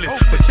so hopeless.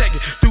 But check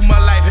it, through my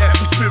life has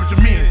some spiritual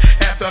meaning.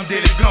 After I'm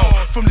dead and gone,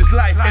 from this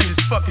life and this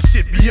fucking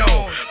shit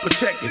beyond. But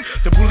check it,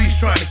 the police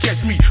trying to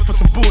catch me for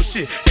some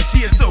bullshit, and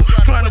TSO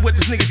trying to wet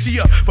this nigga G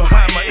up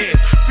behind my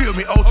ears. Feel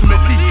me?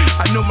 Ultimately,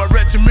 I know my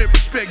regiment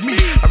respect me.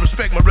 I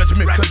respect my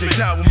regiment cause they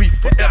down with me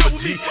forever,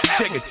 G.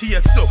 Check it,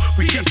 TSO,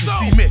 we get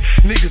some cement.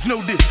 Niggas know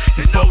this.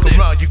 You fuck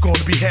around, you're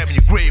gonna be having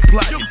your grave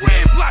plotted.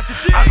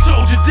 I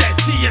told you that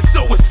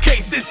TSO is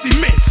case in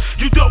cement.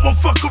 You don't want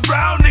fuck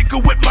around, nigga,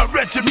 with my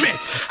regiment.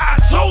 I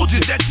told you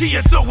that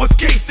TSO was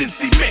case in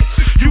cement.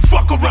 You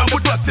fuck around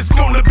with us, it's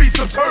gonna be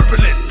some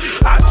turbulence.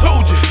 I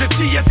told you that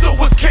TSO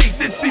was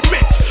case in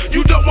cement.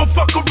 You don't want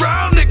fuck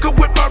around, nigga,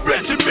 with my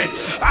regiment.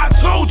 I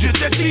told you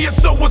that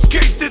TSO was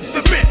case in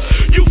cement.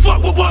 You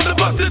fuck with one of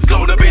us, it's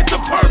gonna be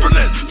some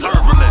turbulence.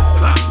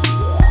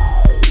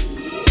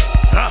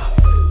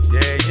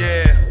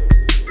 Yeah,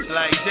 it's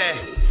like that.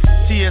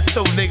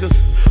 TSO niggas,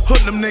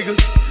 hoodlum niggas,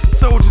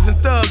 soldiers and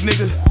thug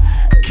niggas.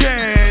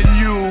 Can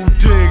you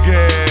dig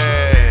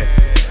it?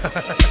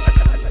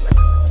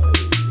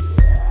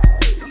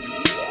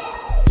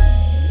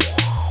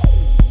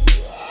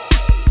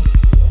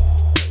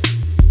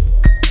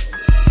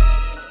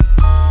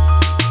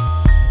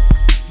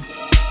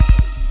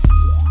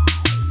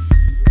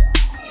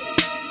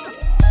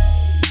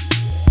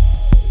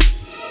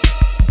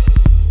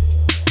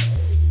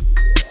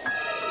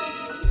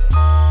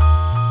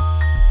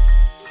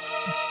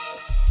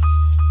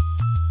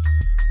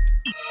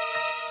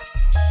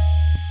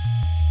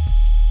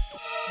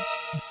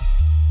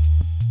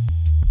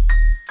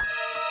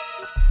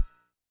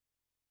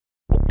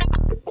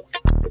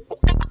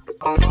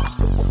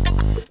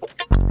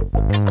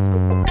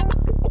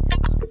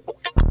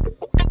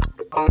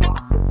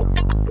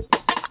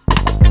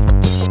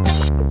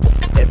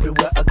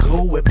 Everywhere I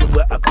go,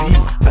 everywhere I be,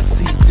 I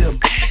see them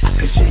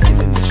shaking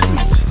in the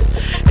streets.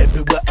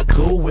 Everywhere I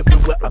go,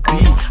 everywhere I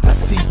be, I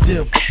see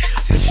them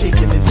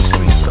shaking in the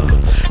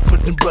streets. For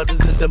them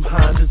brothers and them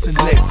Hondas and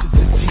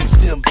Lexus and Jeeps,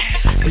 them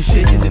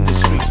shaking in the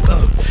streets.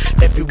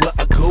 Everywhere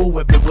I go,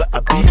 everywhere I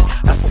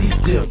be, I see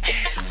them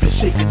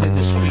shaking in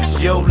the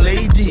streets. Yo,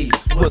 ladies,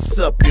 what's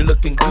up? You're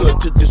looking good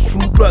to this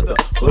true brother,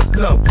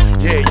 hoodlum.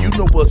 Yeah, you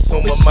know what's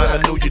on my mind,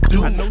 I know you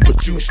do.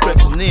 But you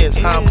stretching ends,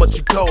 how much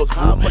you cost,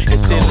 boo?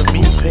 Instead of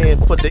me paying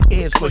for the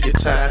ends for your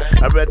time,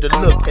 I'd rather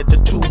look at the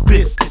 2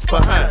 biscuits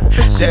behind.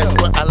 That's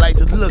what I like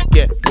to look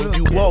at when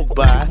you walk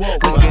by.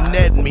 Looking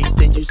at me,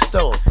 then you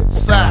start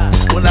sigh.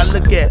 When I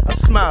look at a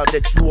smile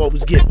that you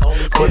always get,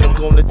 but I'm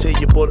gonna tell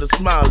you, boy, the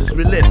smile is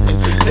relentless.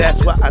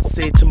 That's why I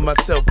say to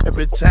myself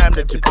every time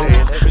that you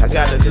dance, I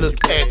gotta look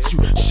at you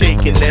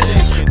shaking at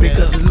it,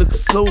 because it looks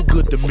so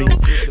good to me.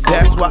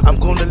 That's why I'm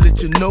gonna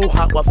let you know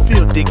how I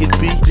feel, dig it,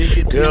 B.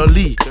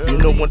 Girlie, you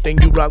know one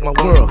thing, you rock my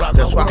world.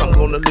 That's why I'm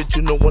gonna let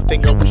you know one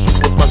thing, I wish you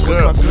was my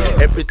girl.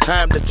 Every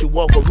time that you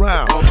walk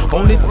around,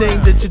 only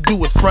thing that you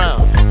do is frown.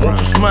 Won't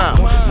you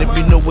smile, let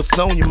me know what's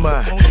on your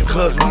mind,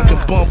 cause we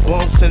can bump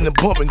bumps and the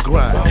bump and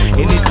grind.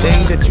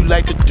 Anything that you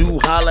like to do,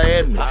 holla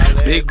at me.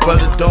 Big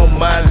brother don't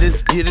mind,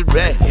 let's get it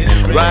right.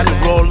 Ride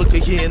and roll, look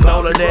at here and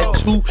all of that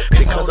too,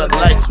 because I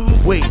like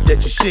the way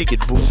that you shake it,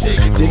 boo.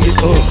 Dig it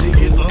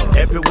up.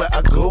 Everywhere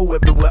I go,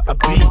 everywhere I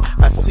be,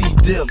 I see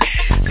them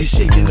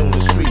shaking on the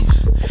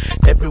streets.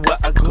 Everywhere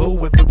I go,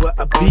 everywhere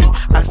I be,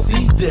 I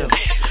see them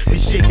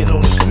shaking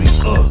on the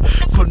streets.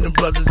 From them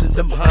brothers and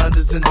them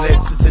Hondas and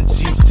Lexus and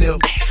Jeeps, them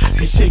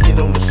shaking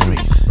on the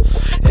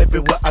streets.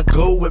 Everywhere I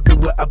go,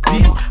 everywhere I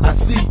be, I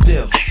see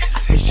them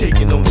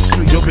shaking on the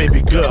street. Yo,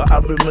 baby girl, I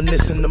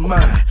reminisce in the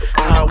mind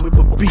how it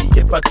would be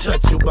if I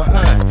touch you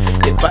behind.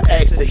 If I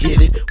ask to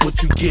hit it,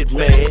 would you get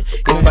mad?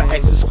 If I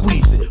ask to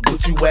squeeze it,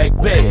 would you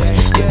act bad?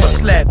 If I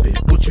slap it,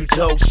 would you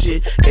talk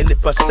shit? And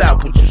if I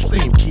stop, would you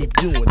scream, keep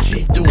doing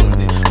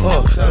it?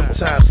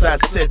 Sometimes I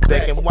sit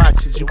back and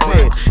watch as you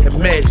wear.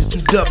 Imagine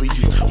 2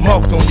 W's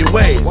marked on your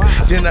ways.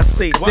 Then I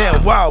say,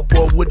 damn, wow,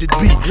 boy, would it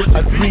be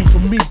a dream for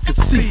me to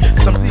see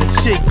something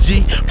shake,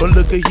 G? But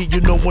look at here,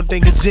 you know one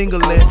thing is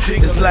jingling,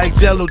 just like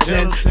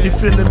gelatin. You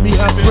feeling me,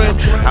 my friend?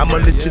 I'ma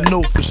let you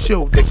know for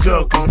sure that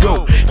girl can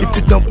go. If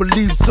you don't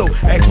believe so,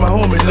 ask my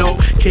homie Lo.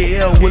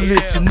 KL will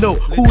let you know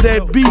who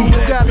that be.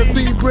 Gotta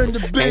be Brenda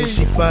B. Ain't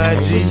she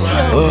fine, G?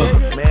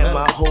 Man,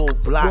 my whole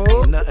block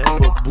ain't nothing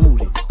but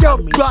booty. Your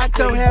block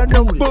don't have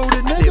no booty,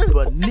 nigga. Said,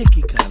 but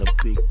Nikki got a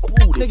big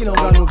booty. Nigga don't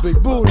got no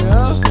big booty,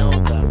 huh? She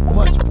don't got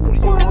much booty,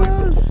 you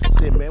know.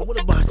 Say, man,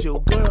 what about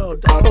your girl,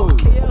 dog?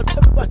 KL,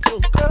 tell me about your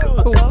girl,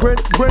 dog.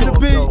 Brenda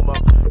B.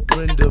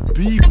 Brenda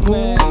B,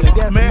 fool.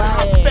 Man,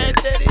 how fat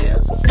that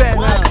is.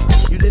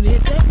 Fat, you didn't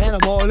hit that? Man,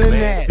 I'm all in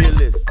that. Feel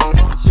this.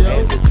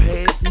 As it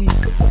passed me,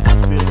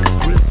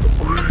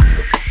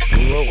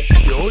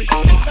 boy.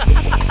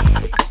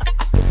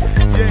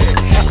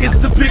 Yeah, it's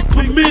the big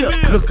premiere.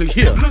 Look at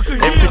here,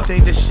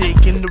 everything that's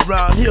shaking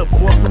around here,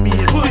 boy, put me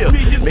in fear.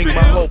 Make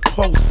my whole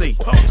pulsate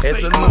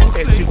as I look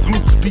at your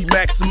groups be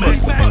maximum.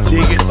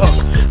 Dig it up.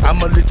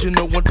 I'ma let you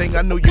know one thing.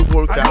 I know you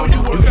work out. Do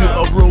your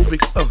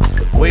aerobics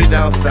way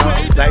down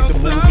south, like the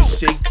movie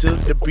Shake to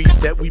the beats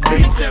that we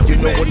make. You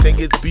know one thing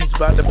is beats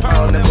by the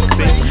pound and the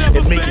beat,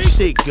 and make it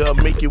shake, girl,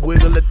 make it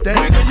wiggle a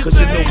thing. Cause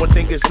you know one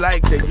thing is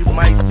like that, you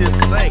might just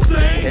sing.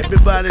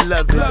 Everybody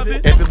love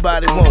it,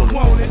 everybody want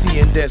it.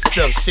 Seeing that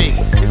stuff shake,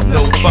 it's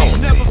no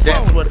phone.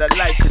 That's what I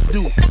like to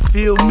do.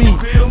 Feel me,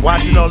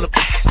 watching all the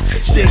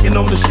shaking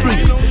on the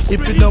streets.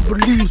 If you don't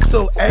believe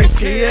so, ask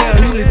KL,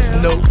 he let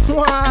you know. You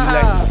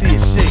like to see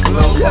it shake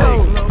low.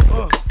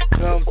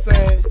 Know what I'm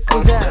saying?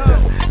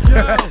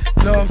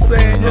 Know what I'm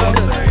saying?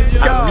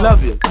 I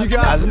love it.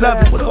 I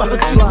love it. What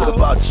about you? What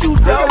about you,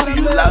 dog?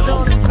 You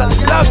love it? I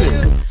love it.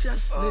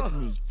 Just let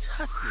me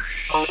touch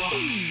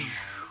it.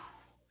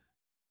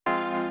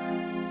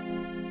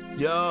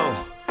 Yo,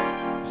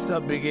 what's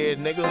up, big head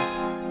nigga?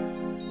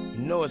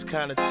 You know it's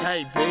kinda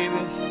tight,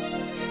 baby.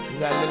 You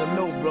gotta let them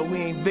know, bro, we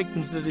ain't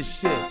victims of this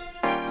shit.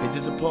 It's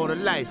just a part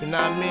of life, you know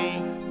what I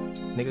mean?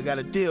 Nigga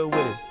gotta deal with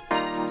it.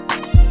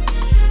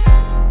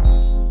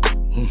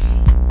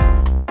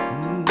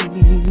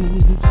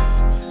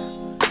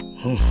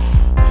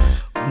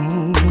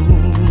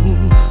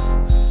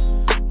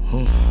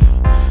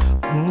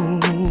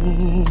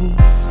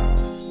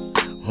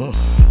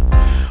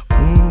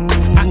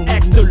 I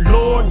asked the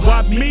Lord,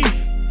 why me?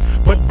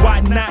 But why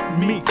not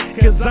me?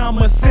 Cause I'm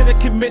a sinner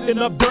committing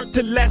up dirt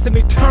to last an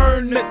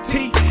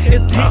eternity.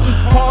 It's getting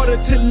harder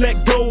to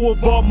let go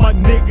of all my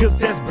niggas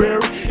that's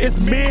buried.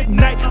 It's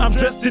midnight, I'm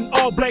dressed in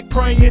all black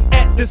praying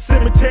at the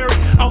cemetery.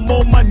 I'm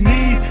on my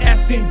knees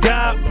asking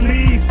God,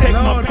 please take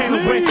my pain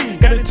away.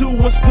 Got into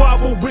a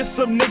squabble with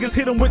some niggas,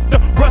 hit them with the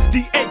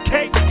rusty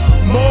AK.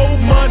 More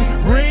money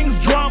brings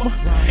drama,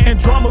 and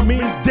drama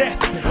means death.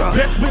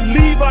 Best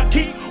believe I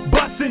keep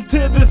busting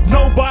till there's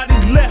nobody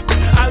left.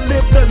 I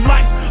live the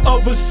life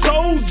of a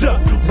soldier,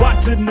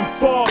 watching them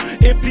fall.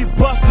 If these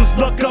busters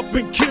look up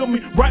and kill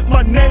me, write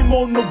my name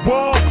on the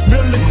wall.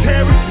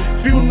 Military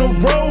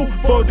funeral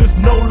for this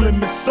no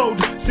limit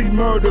soldier. See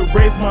murder,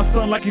 raise my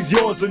son like he's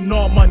yours, and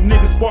all my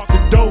niggas spark the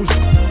doja.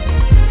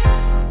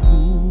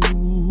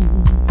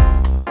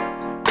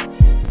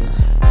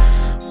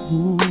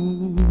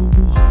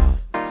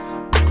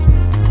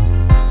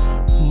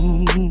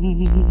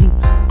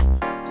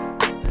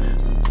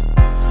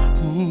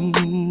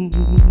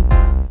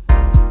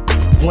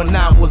 When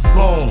I was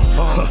born,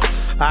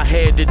 I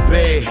had it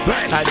bad.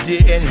 I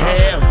didn't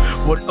have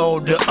what all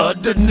the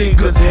other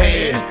niggas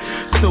had.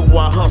 So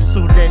I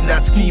hustled and I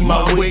schemed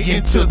my way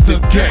into the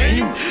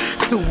game.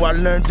 So I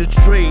learned to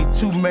trade,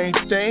 two main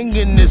thing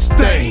in this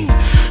thing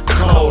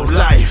called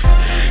life.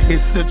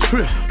 It's a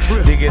trip,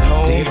 dig it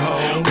home.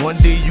 One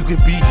day you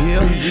could be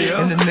here,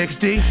 and the next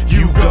day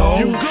you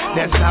gone.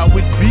 That's how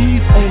it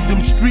bees on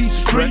them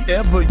streets,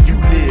 wherever you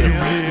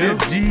live. Little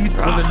G's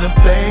pulling them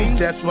things,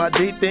 that's why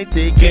they think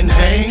they can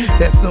hang.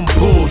 That's some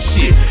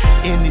bullshit.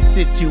 Any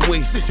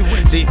situation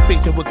they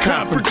facing with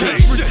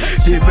confrontation,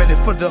 they ready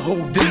for the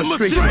whole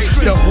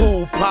demonstration. The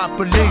whole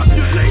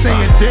population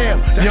saying, damn,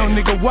 young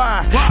nigga,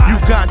 why you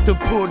got to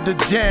pull the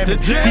jam? He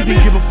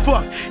didn't give a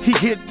fuck. He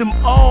hit them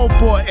all,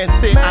 boy, and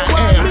said, I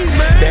am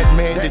that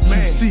man that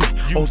you see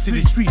on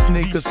city streets,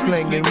 niggas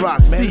slanging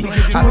rocks. See,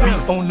 I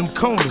be on them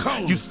corners.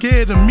 You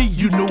scared of me,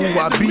 you know who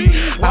I be.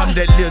 I'm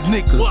that little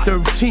nigga,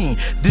 13,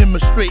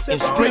 demonstrating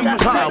straight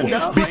power.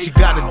 Bitch, you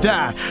gotta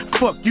die.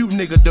 Fuck you,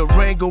 nigga.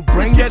 Durango,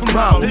 bring that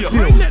power.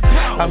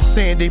 I'm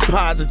saying they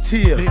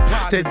positive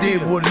that they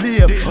will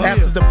live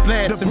after the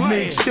blast and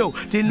make sure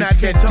they not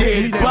that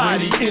dead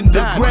body in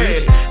the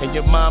grass. And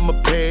your mama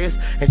passed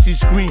and she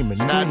screaming,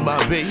 not my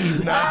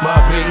baby, my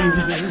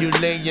baby. You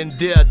laying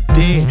there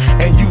dead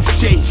and you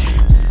shake.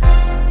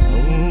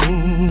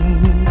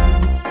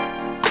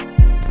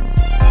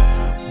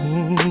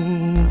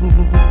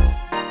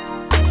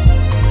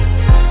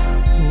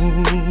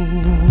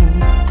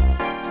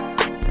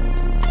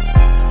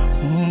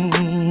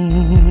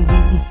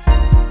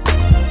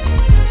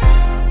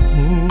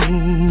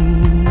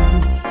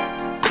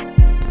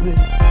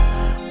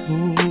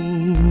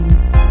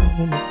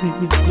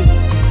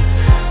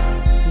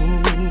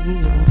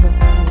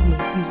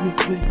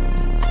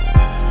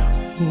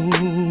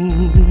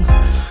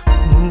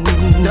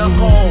 The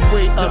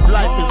hallway of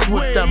life is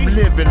what I'm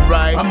living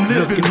right. I'm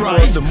living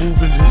right. The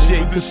moving and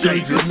shaking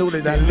strangers know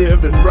that I'm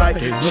living right.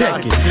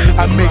 Check it.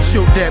 I make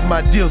sure that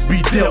my deals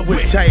be dealt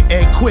with tight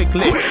and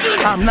quickly.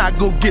 I'm not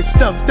gonna get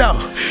stuffed out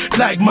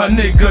like my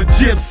nigga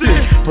Gypsy.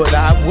 But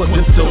I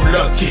wasn't so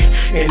lucky.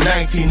 In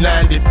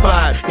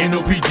 1995,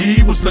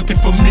 NOPD was looking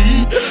for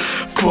me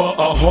for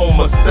a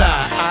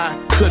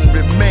homicide. couldn't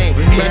remain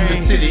in the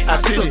city. I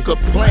took a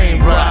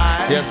plane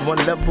ride. There's one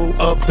level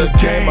of the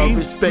game I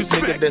respect,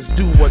 nigga, that's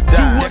do or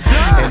die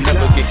and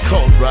never get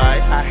caught,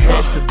 right? I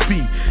had to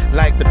be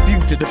like the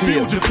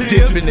fugitive,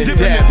 dipping and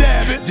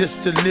dabbing,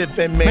 just to live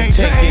and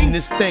maintain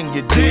this thing,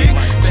 you dig?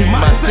 Keep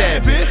my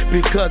savage,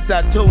 because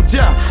I told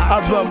ya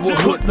I run with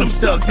hoodlums,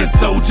 thugs, and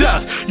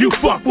soldiers. You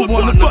fuck with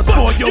one of us,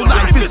 boy, your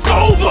life is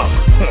over.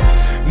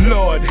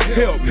 Lord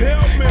help me,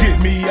 get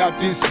me out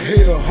this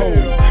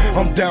hellhole.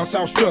 I'm down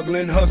south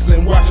struggling,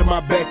 hustling, watching my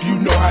back, you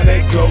know how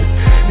that go.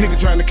 Nigga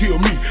trying to kill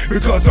me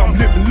because I'm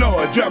living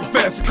large, driving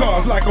fast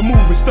cars like a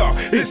movie star.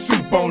 It's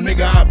soup on,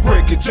 nigga, I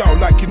break it y'all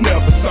like you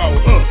never saw.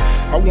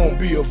 I won't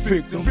be a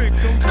victim,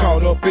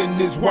 caught up in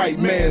this white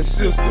man's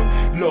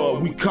system.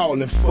 Lord, we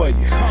calling for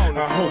you,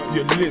 I hope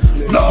you're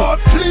listening. Lord,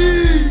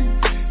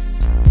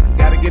 please,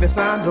 gotta get a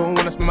sign, don't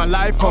wanna spend my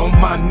life on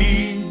my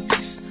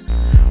knees.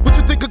 What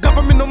you think a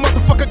government, no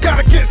motherfucker got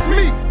against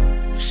me?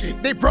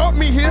 Shit, they brought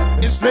me here,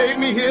 enslaved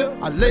me here,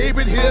 I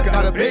labored here,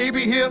 got a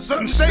baby here,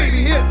 something shady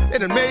here. They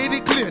done made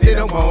it clear they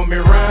don't want me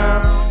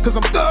around, cause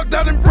I'm thugged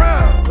out and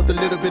brown, with a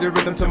little bit of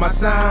rhythm to my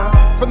sound.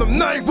 From them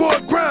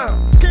 9-board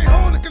grounds, can't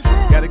hold the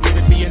control, gotta give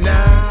it to you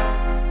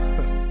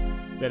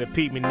now. Better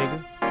peep me,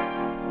 nigga.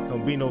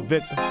 Don't be no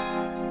victim.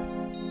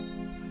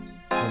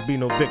 Don't be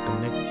no victim,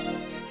 nigga.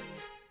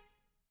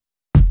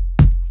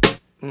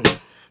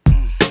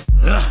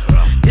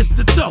 It's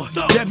the thought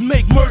that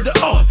make murder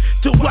art,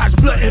 to watch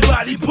blood and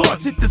body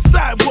parts hit the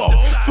sidewalk.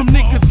 From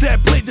niggas that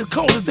play the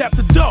corners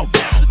after dark,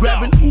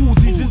 grabbing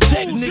Uzis and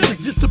tech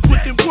niggas just to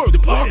put them work.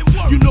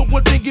 You know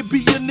one thing, it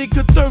be a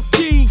nigga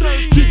 13,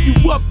 get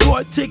you up,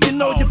 boy,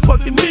 taking all your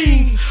fucking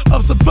means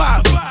of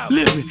surviving,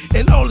 living,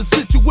 and all the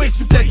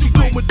situations that you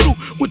going through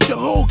with your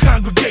whole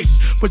congregation.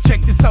 But check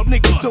this out,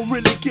 niggas don't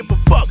really give a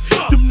fuck.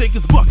 Them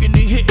niggas bucking and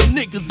hitting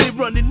niggas, they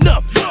running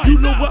up. You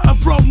know where I'm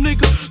from,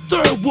 nigga?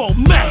 Third Wall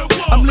Mac.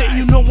 I'm letting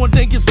you know one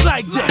thing, it's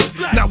like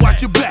that. Now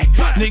watch your back.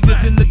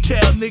 Niggas in the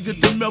cal,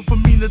 niggas the melt for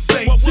me the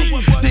same thing.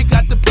 They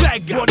got the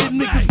black, boy, them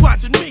niggas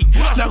watching me.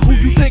 Now who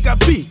you think I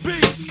be?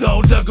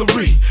 Skull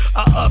Duggery,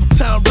 a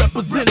uptown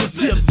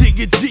representative,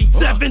 digger G.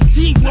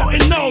 17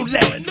 wanting all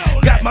that.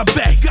 Got my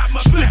back,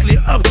 strictly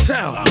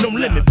uptown, no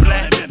limit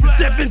black.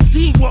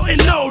 17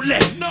 wanting all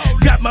that.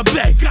 Got my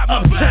back,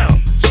 uptown,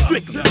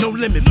 strictly no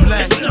limit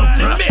black. There's no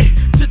limit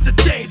to the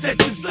things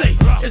that you say.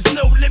 There's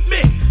no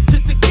limit to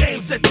the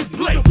games that you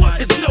play.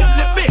 There's no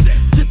limit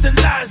to the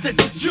lies that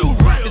you choose.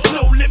 There's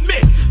no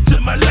limit to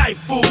my life,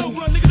 fool.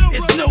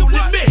 It's no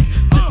limit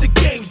to the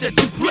games that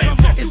you play.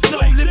 It's no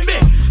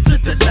limit to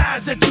the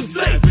lies that you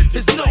say.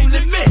 There's no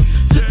limit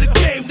to the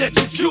game that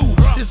you choose.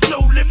 There's no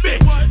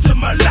limit to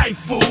my life,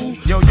 fool.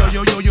 Yo,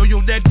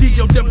 that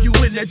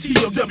D-O-W-N, that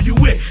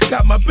T-O-W-N,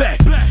 got my back.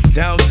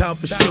 Downtown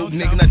for sure,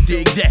 nigga, I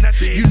dig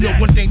that. You know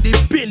one thing, they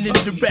been in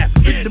the rap,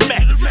 in the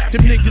Mac.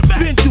 Them niggas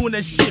been doing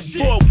that shit,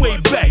 boy, way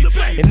back.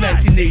 In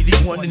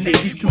 1981 and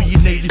 83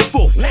 and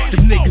 84.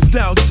 Them niggas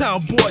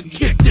downtown, boy,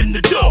 kicked in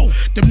the door.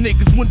 Them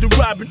niggas went to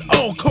robbing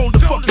all corner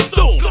fucking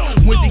store.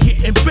 When they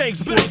hitting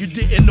banks, boy, you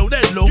didn't know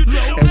that low.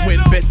 And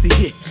when Bessie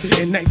hit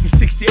in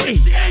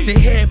 1968, they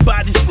had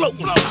bodies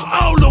floating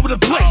all over the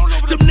place.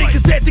 Them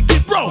niggas had to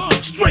get raw,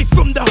 straight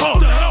from the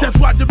heart. That's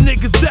why them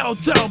niggas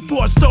downtown,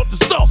 boy, start to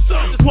stop.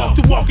 Walk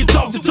to walk and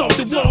talk to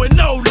war and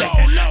all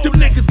that. Them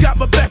niggas got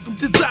my back from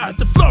Desire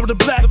to Florida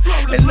Black.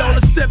 And all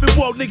the 7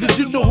 wall niggas,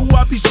 you know who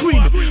I be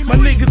screaming. My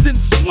niggas in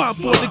the swamp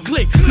for the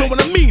click, know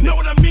what I mean?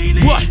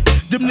 What?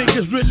 Them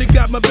niggas really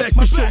got my back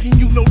for sure, and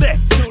you know that.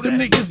 Them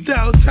niggas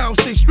downtown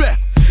stay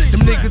strapped.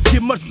 Them niggas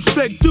give much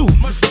respect due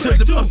to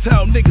the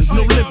uptown niggas,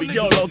 no limit,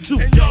 y'all all too.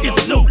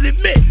 It's no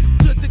limit.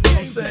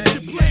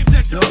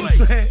 You know what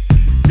I'm saying?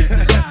 You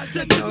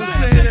know what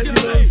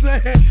I'm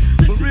saying?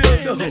 For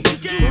real though,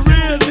 for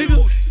real nigga,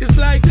 it's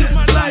like this,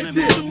 like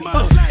this.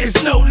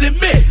 It's no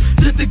limit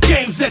to the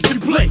games that you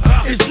play.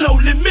 It's no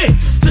limit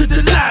to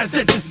the lies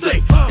that you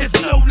say. It's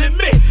no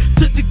limit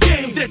to the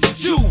game that you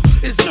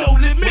choose. It's no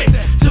limit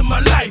to my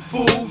life,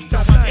 fool.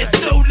 It's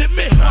no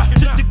limit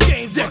to the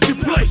games that you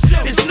play.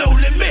 It's no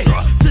limit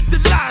to the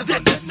lies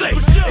that you say.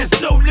 It's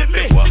no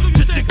limit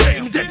to the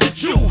games that you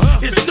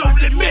choose. It's no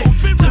limit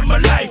to my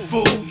life,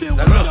 fool.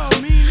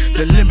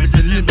 The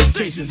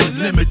limitations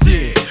is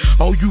limited.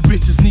 All you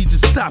bitches need to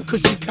stop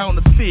cause you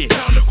counterfeit.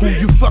 Who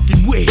you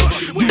fucking with?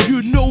 Do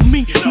you know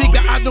me?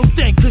 Nigga, I don't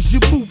think cause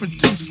you're moving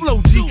too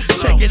slow, G.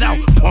 Check it out,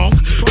 punk.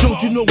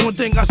 Don't you know one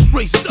thing, I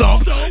straight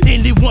stomp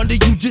any one of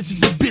you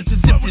bitches and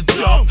bitches if you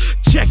jump.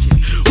 Check it.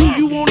 Who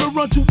you wanna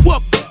run to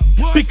up?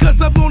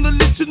 Because I wanna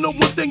let you know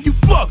one thing, you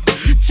fuck.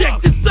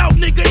 Check this out,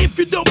 nigga, if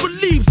you don't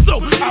believe so.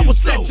 I will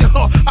snatch your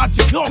heart out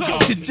your car,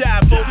 get your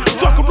jive, bro.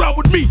 Fuck around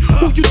with me,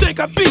 who you think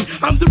I be?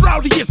 I'm the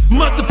rowdiest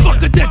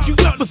motherfucker that you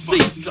ever see.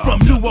 From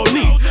New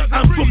Orleans,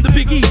 I'm from the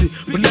Big Easy,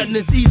 but nothing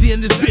is easy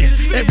in this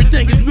bitch.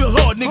 Everything is real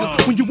hard,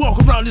 nigga, when you walk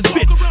around around this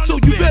bitch. So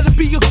you better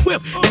be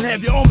equipped and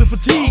have your army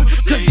fatigue.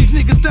 Cause these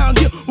niggas down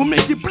here will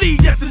make you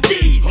bleed, yes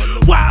indeed.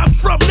 Where I'm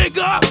from,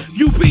 nigga,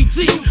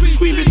 UBT.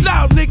 Screaming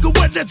loud, nigga,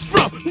 where that's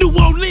from, New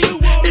Orleans.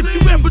 If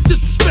you ever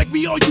disrespect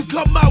me or you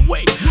come my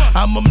way,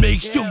 I'ma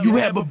make sure you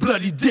have a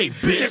bloody day,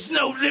 bitch. There's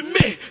no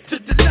limit to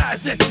the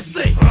lies that you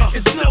say.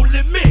 It's no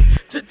limit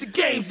to the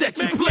games that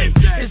you play.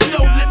 It's no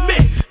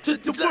limit to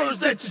the words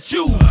that you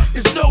choose.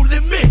 It's no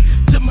limit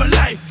to my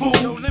life,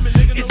 fool.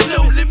 It's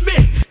no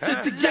limit to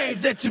the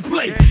games that you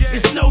play.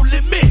 It's no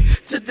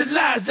limit to the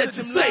lies that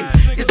you say.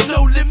 It's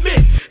no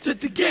limit to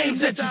the games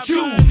that you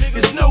choose.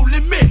 It's no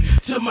limit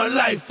to my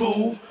life,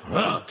 fool.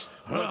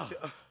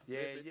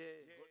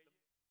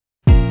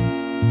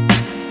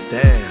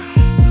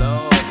 Damn,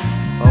 Lord,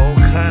 all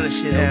kind of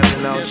shit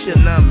happening out here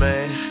now,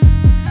 man.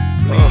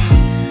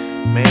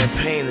 Man,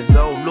 pain is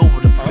all over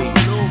the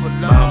place.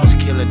 Mama's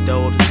killing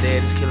daughters,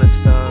 daddy's killing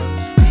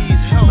sons.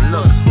 But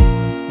look,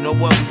 you know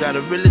what? We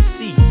gotta really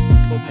see.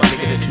 My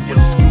nigga that you went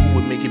to school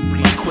with, make it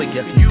bleed quick,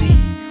 yes indeed.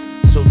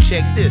 So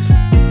check this.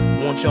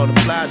 I want y'all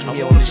to fly with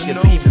me on this shit,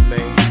 peeping,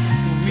 man.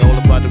 It's all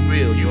about the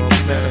real, you know what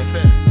I'm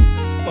saying?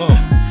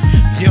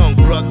 Young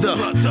brother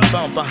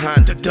found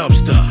behind the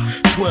dumpster,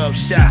 12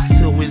 shots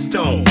to his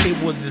dome.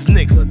 It was his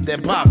nigga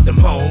that popped him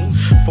home.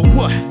 For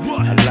what?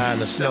 A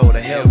line of snow,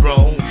 the hell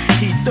wrong.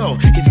 He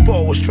thought his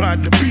boy was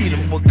trying to beat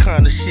him. What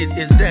kind of shit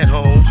is that,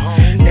 home?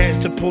 As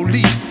the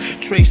police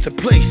traced the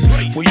place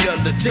where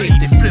undertake,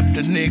 they flipped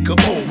the nigga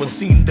over,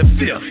 seen the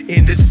fear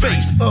in his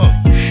face,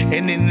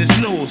 and in his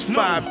nose,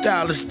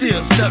 $5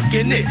 still stuck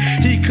in it.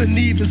 He couldn't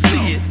even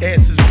see it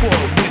as his boy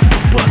went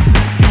to bust.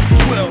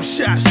 12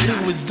 shots to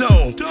his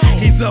dome.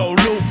 He's all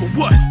over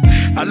what?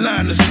 A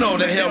line of snow,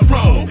 the hell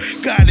wrong.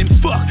 Got him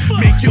fucked.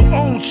 Make your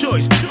own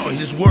choice in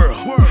this world.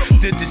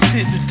 The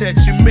decisions that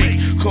you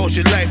make cause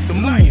your life to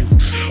move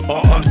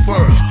or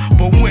unfurl.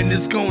 But when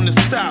it's gonna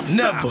stop,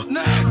 never.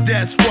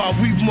 That's why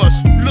we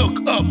must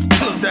look up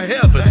to the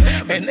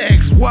heavens and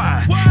ask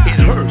why it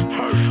hurt.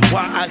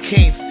 Why I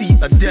can't see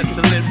a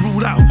desolate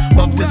route out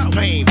of this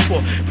pain, for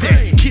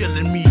that's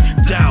killing me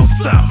down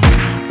south.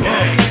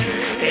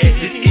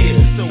 As it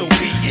is, so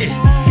be it.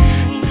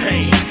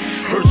 Pain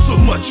hurts so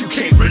much you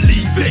can't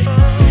relieve it.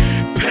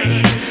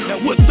 Pain, now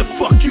what the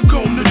fuck you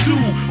gonna do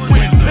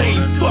when pain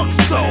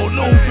fucks all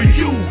over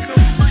you?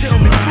 Tell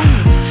me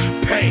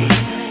who? Pain,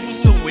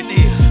 so it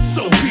is,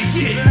 so be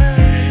it.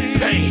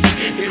 Pain,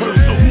 it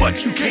hurts so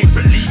much you can't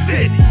relieve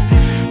it.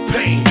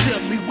 Pain,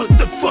 tell me what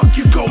the fuck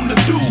you gonna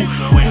do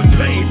when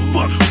pain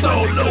fucks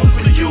all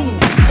over you?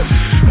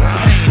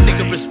 Pain,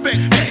 nigga,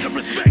 respect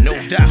that, no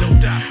doubt.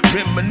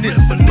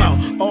 Reminiscing about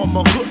all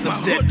my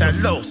hoodlums that I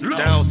lost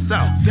down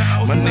south.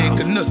 My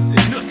nigga Nussin,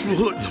 true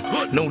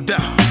hoodlum, no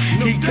doubt.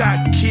 He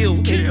got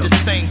killed in the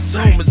St.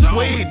 Thomas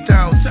way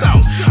down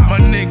south. My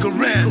nigga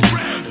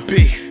Randall,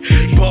 big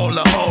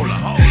baller hauler,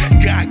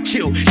 got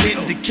killed in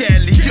the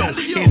Calio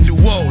in New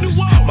Orleans.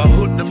 My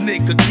hoodlum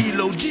nigga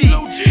Kilo G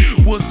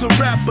was a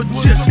rapper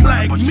just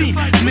like me.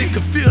 Nigga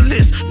feel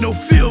this, no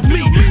feel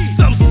me.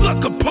 Some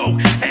sucker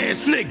poke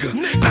ass nigga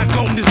knock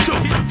on this door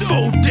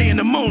 4 days in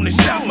the morning,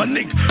 shot my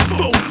nigga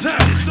 4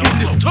 times in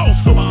this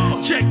torso.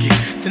 Check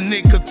it, the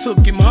nigga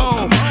took him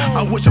home.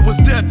 I wish I was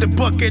there to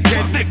bucket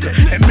that nigga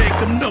and make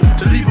him know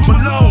to leave him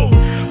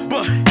alone.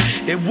 But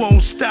it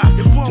won't stop.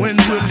 When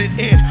will it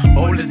end?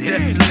 All is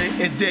desolate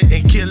and dead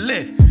and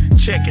killing.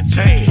 Check it,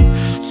 pain.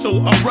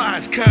 So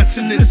arise,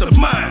 consciousness of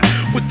mine.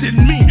 Within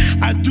me,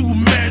 I do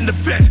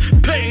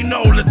manifest pain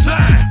all the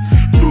time.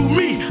 Through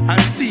me, I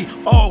see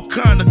all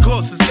kind of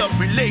causes of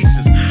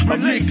relations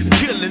of niggas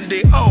killing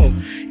their own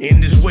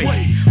in this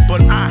way.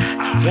 But I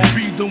won't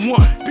be the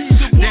one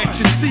that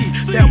you see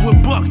that will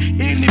buck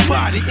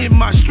anybody in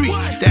my streets.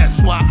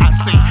 That's why I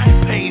say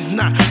pain's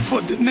not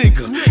for the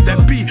nigga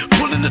that be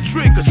pulling the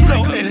trigger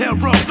slow and hell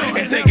wrong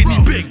and thinking he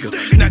bigger.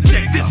 Now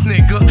check this,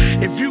 nigga.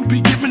 If you be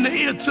giving the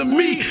ear to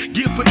me,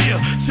 give an ear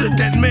to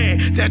that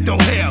man that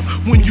don't have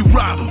when you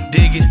rob him.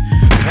 Dig it?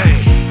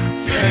 Pain,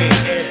 pain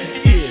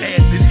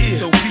as it is,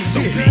 so be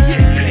it.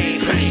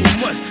 Pain so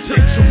much,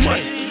 take so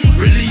much,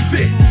 relieve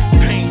it.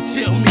 Pain,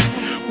 tell me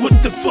what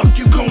the fuck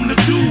you gonna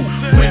do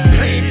when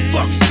pain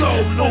fucks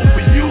all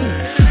over you?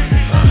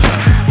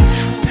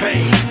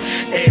 Pain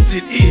as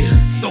it is,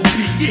 so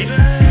be it.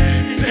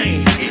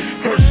 Pain, it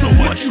hurts so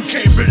much you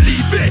can't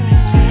relieve it.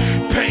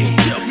 Pain,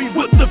 tell me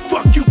what the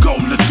fuck you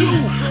gonna do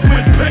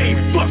when pain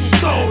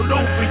fucks all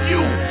over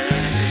you?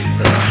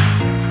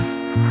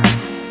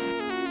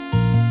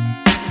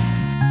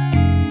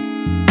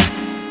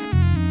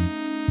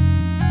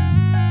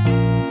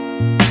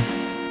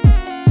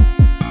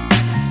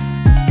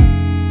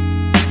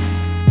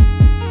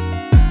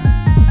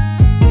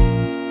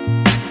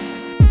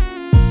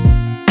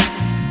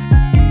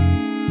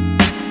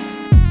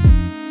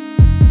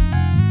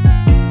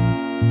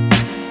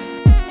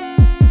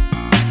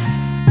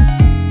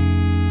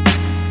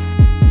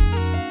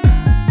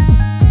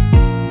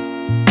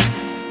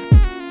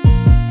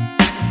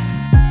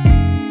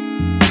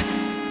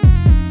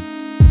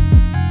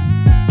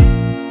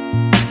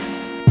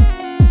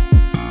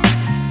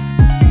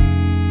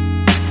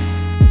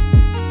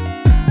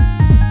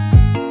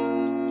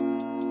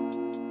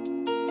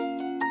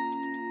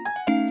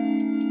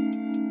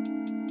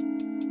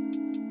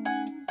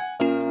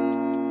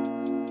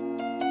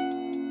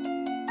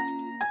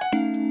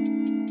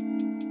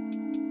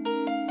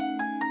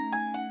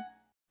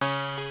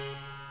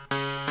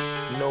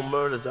 no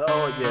murders.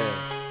 Oh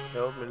yeah,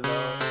 help me,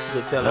 Lord.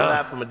 You can tell a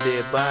lot from a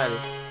dead body.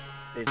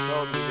 They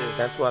told me this.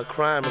 That's why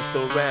crime is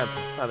so rampant.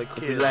 How the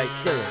kids like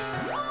killing.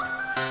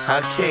 I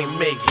can't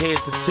make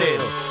heads or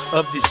tails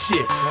of this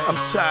shit. I'm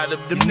tired of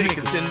them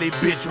niggas and they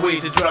bitch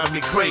ways that drive me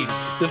crazy.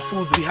 Them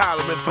fools be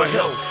hollering for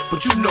help,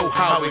 but you know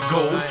how it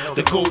goes.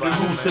 The golden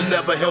rules to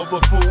never help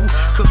a fool.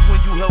 Cause when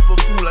you help a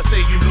fool, I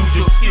say you lose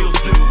your skills,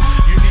 dude.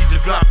 You need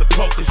to drop the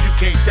punk cause you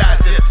can't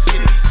digest the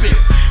shit he spit.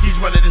 He's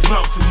running his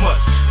mouth too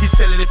much. He's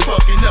telling it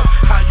fucking up.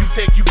 How you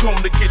think you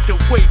gonna get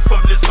away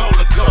from this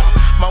holocaust?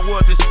 My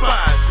word is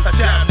spies, a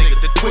job nigga,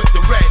 the quick,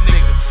 the rat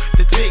nigga,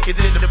 to take it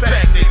in the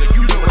back nigga,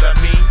 you know what I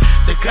mean.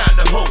 The kind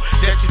of hoe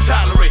that you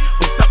tolerate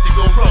when something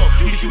go wrong.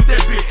 You shoot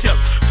that bitch up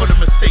for the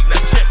mistake, now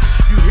check.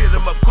 You hit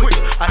him up quick,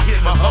 I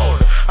hit my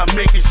harder. I'm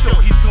making sure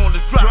he's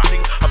gonna drop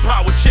a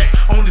power check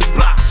on this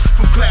block.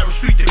 From Clara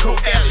Street to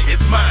Coke Alley,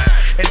 it's mine.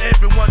 And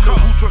everyone know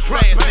who trust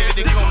trans nigga,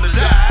 they gonna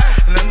die.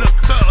 And I look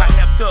thug, I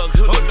have thugs,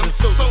 hoods, and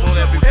soldiers on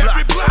every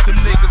block.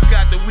 Them niggas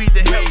got the weed,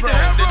 they have wrong,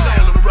 they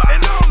all them rock.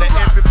 Now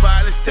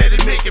everybody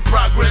steady making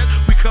progress,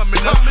 we coming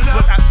up.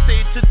 But I say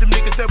to them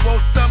niggas that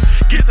want something,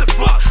 get the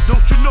fuck.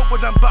 Don't you know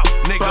what I'm about?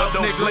 Nigga,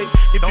 don't play.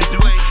 If you do,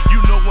 you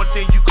know one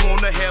thing, you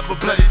gonna have a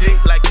bloody day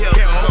like hell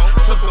no.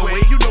 Took away,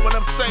 you know what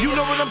I'm saying? You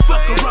know what I'm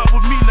saying? Fuck around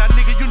with me now,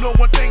 nigga, you know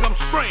one thing, I'm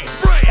spraying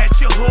at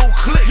your whole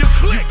clique. You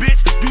bitch,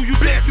 do you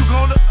think you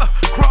gonna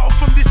crawl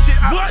from this shit?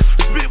 I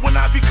spit when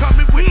I be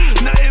coming with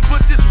nothing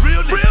but this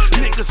realness.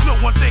 Niggas know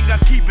one thing, I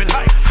keep it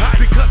hype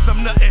because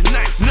I'm nothing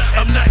nice.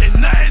 I'm nothing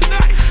nice.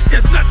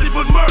 It's nothing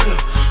but murder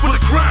with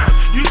a crime.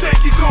 You think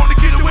you gonna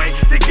get away?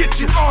 They get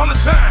you all the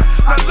time.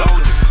 I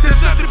told you, there's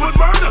nothing but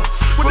murder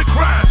with a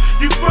crime.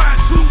 You find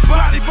two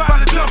bodies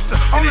by the dumpster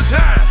all the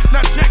time.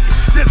 Now check it,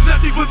 there's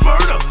nothing but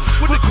murder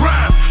with a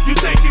crime. You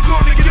think you're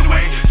gonna get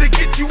away? They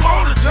get you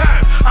all the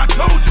time. I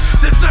told you,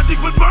 there's nothing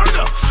but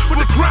murder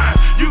with a crime.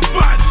 You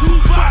find two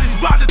bodies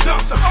by the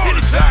dumpster all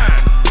the time.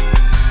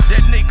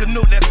 That nigga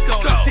know that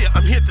Skull is here,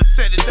 I'm here to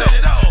set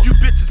it off. You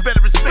bitches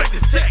better respect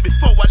this tech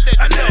before I let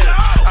you know.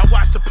 I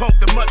watched the punk,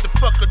 the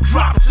motherfucker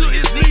drop to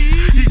his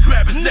knees. He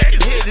grab his neck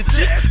and hit his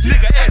chest,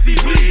 nigga, as he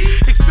bleed.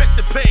 Expect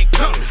the pain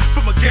coming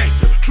from a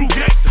gangster, true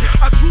gangster.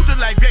 I treat it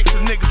like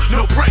gangster, nigga,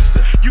 no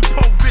prankster. You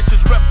punk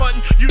bitches rap hunting,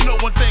 you know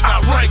one thing,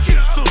 I rank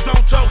it. So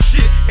don't talk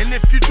shit, and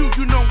if you do,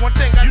 you know one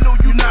thing, I know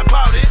you not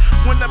about it.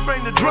 When I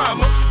bring the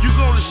drama, you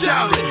gonna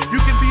shout it. You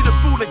can be the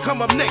fool that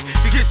come up next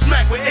to get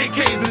smacked with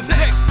AKs and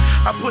texts.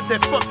 I put that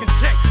fucking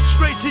tech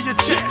straight to your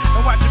chest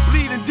and watch it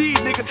bleed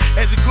indeed, nigga,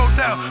 as it go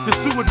down the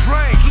sewer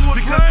drain.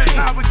 Because that's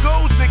how it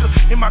goes, nigga,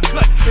 in my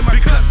cut.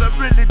 Because I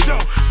really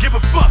don't give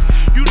a fuck.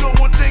 You know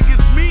one thing,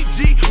 it's me,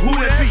 G, who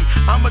that be?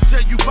 I'ma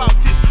tell you about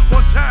this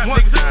one time,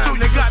 nigga, so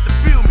you got to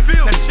feel me.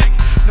 Now check it.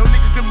 No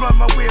nigga can run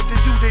my way if they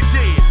do, they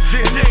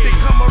dead. And if they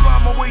come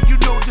around my way, you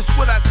know just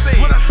what I say.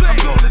 I'm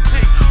gonna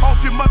take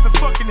off your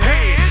motherfucking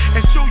head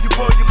and show you,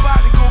 boy, your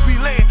body gon' be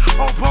laying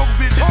on punk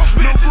bitches.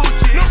 No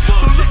bullshit.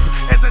 So look,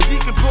 as I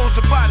decompose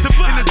the body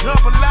in a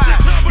double lie,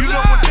 you know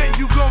one day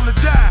you gonna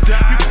die.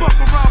 You fuck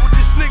around with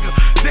this nigga,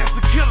 that's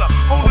a killer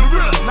on the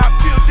real. Now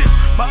feel this,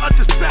 my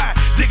other side,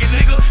 dig it,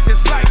 nigga,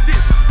 it's like this.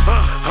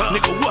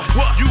 Nigga,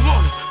 what you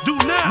wanna do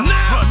now?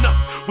 Run up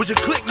with your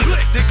click,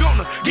 they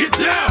gonna get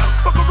down.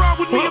 Fuck around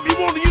with me if you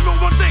wanna, you know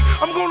one thing,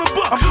 I'm gonna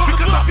buck.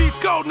 Because I be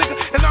Skull, nigga,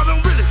 and I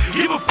don't really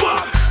give a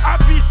fuck. I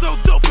be so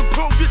dope and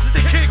pro bitches,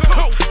 they can't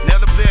cope. Now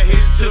the player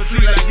hit to a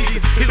tree like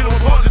Jesus, hit it on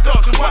pause the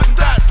dogs and watch them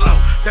die slow.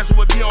 That's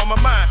what be on my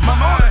mind,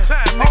 all the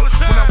time, nigga.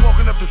 When I'm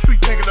walking up the street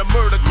thinking of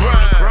murder,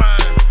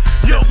 crime.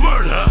 Yo,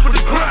 murder with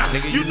a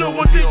crime. You know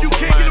one thing, you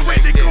can't get away,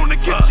 they gonna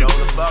get you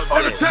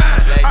all the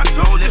time. I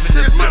told you,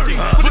 there's nothing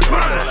with the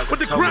crime,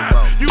 with the crime.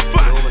 You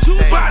find two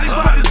bodies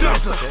by the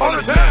dumpster all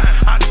the time.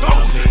 I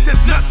told you,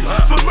 there's nothing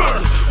but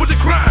murder with the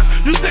crime.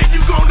 You think you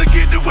gonna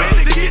get away,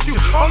 they get you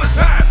all the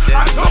time.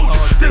 I told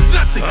you, there's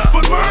nothing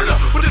but murder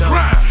with the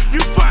crime. You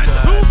find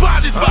two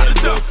bodies by the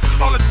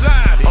dumpster all the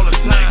time. All the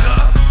time.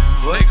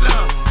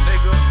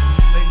 Nigga,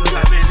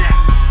 let me now.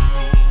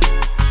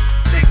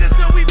 Niggas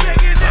know we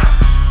begging now.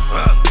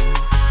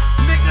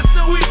 Niggas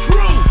know we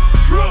true.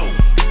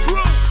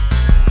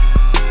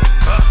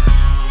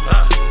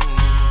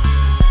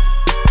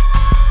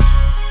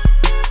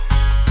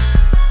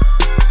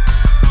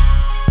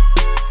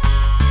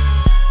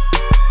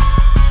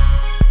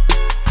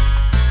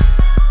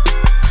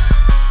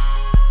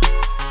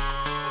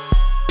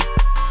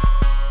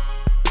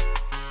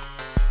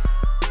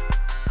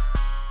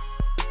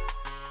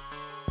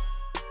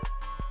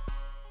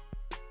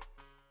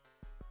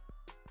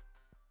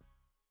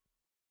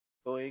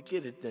 Go ahead,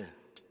 get it then.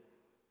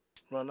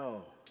 Run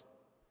on.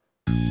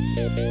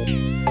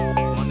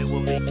 Money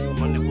will make you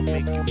move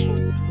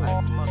like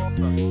a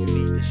motherfucker. You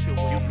need this shit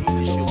when you need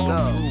this shit.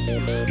 Stop.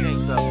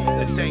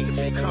 The thing is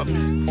they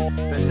coming.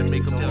 Better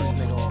make them just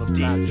nigga on the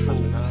block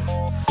true.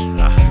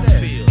 I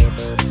feel.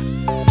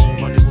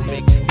 Money will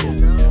make you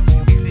move.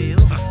 You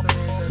feel.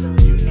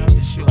 You need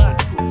this shit when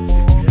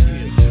you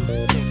feel.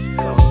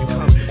 So you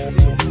coming.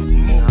 Move.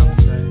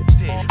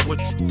 What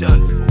you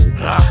done for?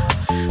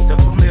 The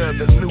premiere of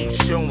the new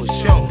show is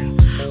shown.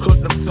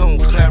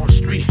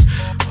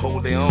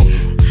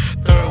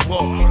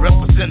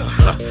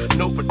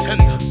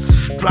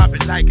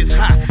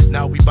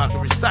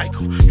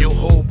 recycle your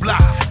whole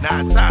block.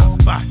 Now it's our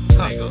spot,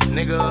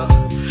 nigga.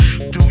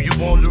 Do you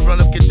want to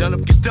run up, get done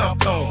up, get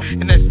dumped on?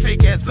 In that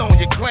fake ass zone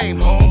you claim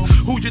home.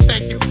 Who you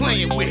think you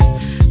playing with?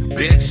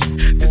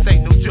 Bitch, this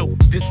ain't no joke,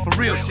 this for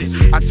real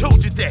shit. I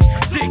told you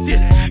that, dig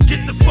this,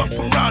 get the fuck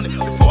from around it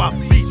before I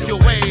beat your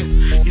ass.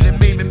 You done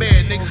made me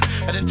mad,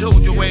 nigga, I done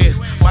told your ass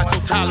my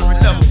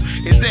tolerant level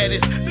is at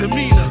its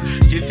demeanor.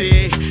 You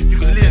dig, you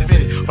can live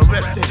in it,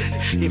 arrest in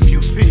it, if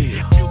you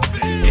feel,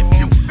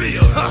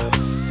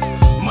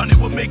 money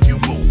will make you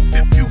move,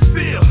 if you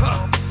feel,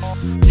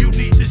 you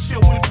need to show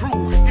and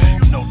prove.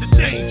 If you know the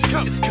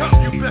danger is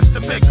coming, you best to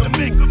make a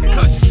move,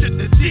 cause you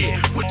shouldn't have did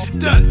what you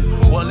done.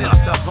 Well, it's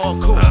the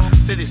hardcore,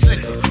 city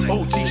slicker,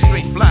 OG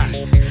straight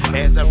fly.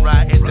 As I'm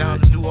riding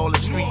down the New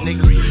Orleans street,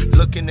 niggas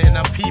looking and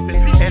I'm peeping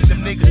at them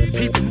niggas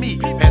peeping me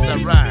as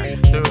I ride.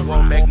 Third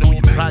Wall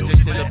Magnolia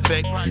projects in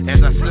effect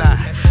as I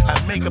slide.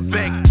 I make a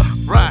bank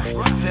ride,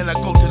 then I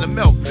go to the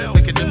milk.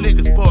 Look at the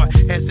niggas, boy,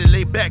 as they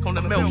lay back on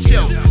the milk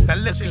shelf. Now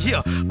listen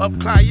here, up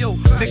Clio,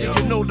 nigga,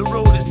 you know the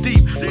road is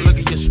deep. But look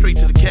at you straight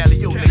to the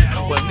Calio,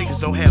 nigga. Well,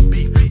 niggas don't have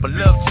beef, but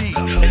love G's,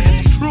 and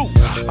it's true.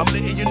 I'm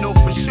letting you know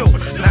for sure.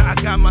 Now I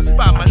got my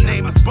spot, my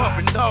name is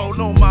bumping all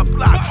on my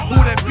block. Who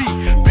that be?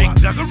 Big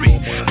Duggery.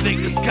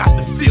 Niggas got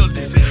to feel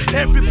this.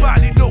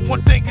 Everybody know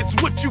one thing,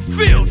 it's what you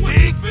feel,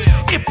 dig.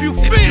 If you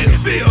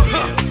feel,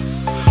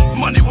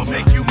 money will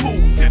make you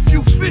move. If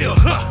you feel,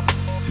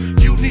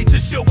 you need to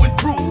show and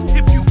prove.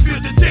 If you feel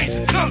the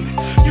danger's coming,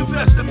 you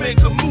best to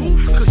make a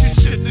move, cause you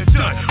shouldn't have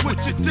done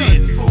what you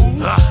did, fool.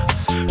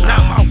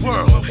 Now my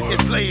world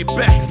is laid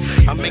back.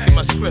 I'm making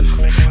my script,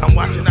 I'm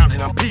watching out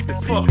and I'm peeping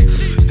for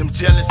them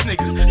jealous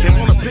niggas. They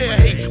wanna bear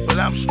hate, but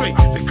I'm straight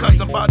because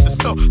I'm about to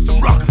sow some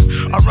ruckus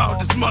around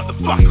this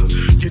motherfucker.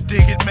 You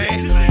dig it,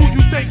 man? Who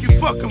you think you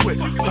fucking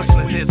with?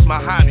 Hustling is my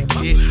hobby,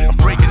 kid. I'm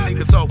breaking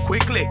niggas off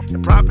quickly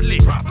and properly.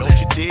 Don't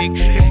you dig?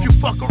 If you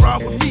fuck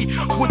around with me,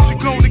 what you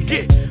gonna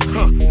get?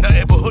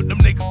 Nothing but hood them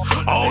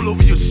niggas all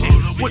over your shit.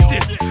 What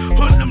this?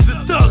 Hoodlums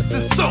and thugs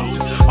and soldiers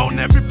on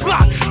every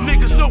block.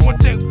 Niggas know one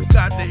thing, we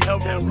got the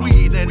hell and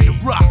weed and the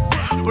rock.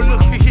 But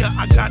look here,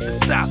 I got to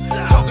stop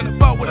talking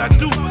about what I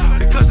do,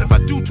 because if I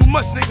do too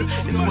much, nigga,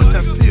 it's what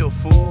I feel,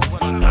 fool.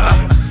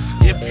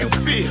 If you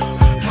feel,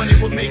 money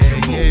will make you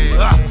move.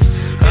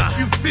 If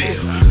you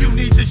feel, you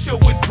need to show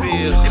and prove.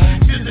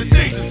 If you feel the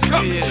danger's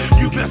coming,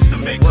 you best to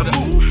make a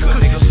move,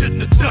 cause you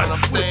shouldn't have done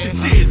what you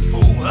did,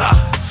 fool.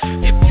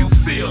 If you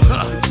feel,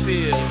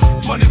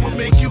 money will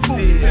make you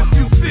move. If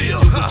you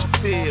feel,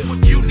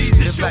 you need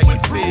to show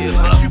and prove.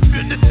 If you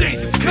feel the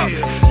danger's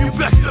coming, you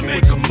best to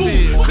make a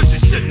move, cause you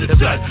shouldn't have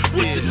done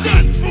what you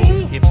did,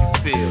 fool. If you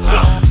feel,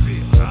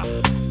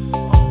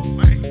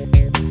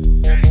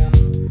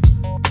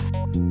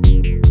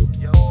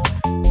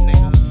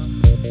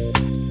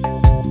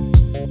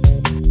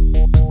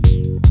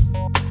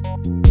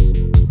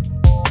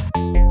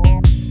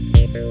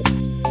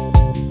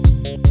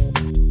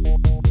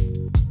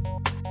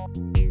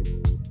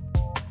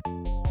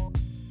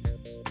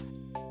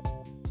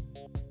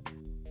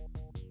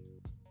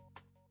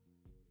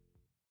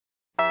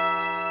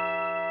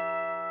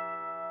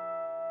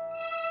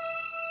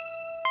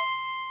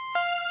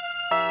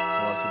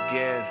 once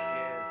again,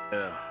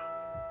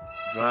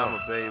 drama,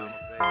 baby.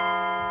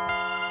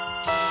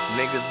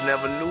 Niggas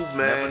never knew,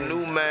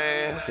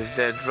 man. It's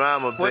that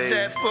drama, baby. What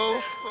that for?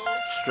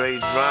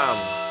 Straight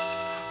drama.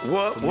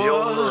 What? From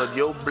your hood,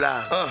 your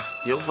block,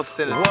 your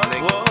vicinity,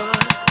 nigga. You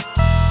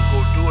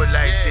gon' do it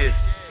like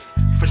this.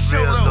 For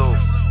real, though.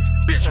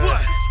 Bitch,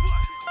 what?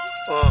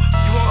 You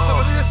want some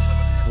of this?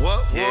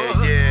 What?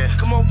 Yeah.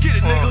 Come on, get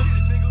it, nigga.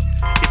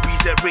 It be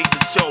that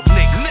razor sharp,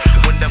 nigga.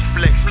 When I'm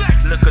flex,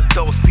 look at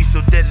those be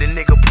so deadly,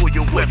 nigga. Pull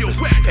your weapons.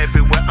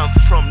 Everywhere I'm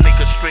from,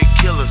 nigga, straight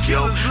killers,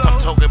 yo. I'm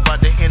talking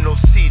about the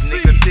NOC,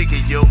 nigga, dig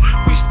it, yo.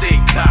 We stay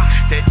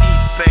cocked. That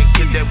East Bank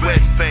to that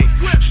West Bank,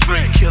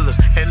 straight killers.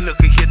 And look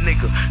at here,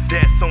 nigga,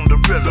 that's on the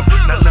rhythm.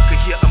 Now look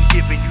at here, I'm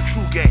giving you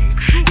true game.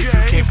 If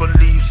you can't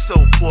believe so,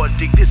 boy,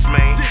 dig this,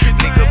 man.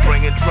 Nigga,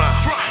 bringing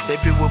drama.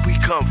 They be where we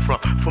come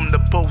from the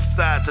both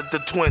sides of the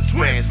twin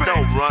strands.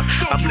 Don't run.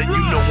 I'm letting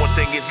you know one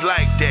thing is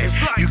like that.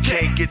 You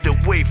can't get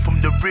away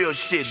from the real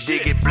shit.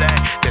 Dig it, black.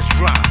 That's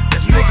drama.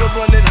 Nigga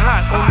running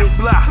hot on your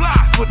block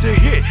for the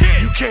hit.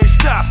 You can't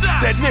stop.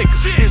 That nigga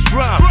is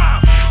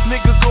drama.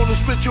 Nigga gonna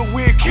split your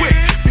wig quick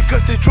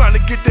because they trying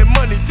to get that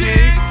money,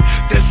 dig.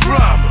 That's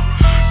drama.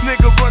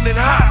 Nigga running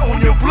hot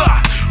on your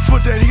block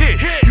for that hit.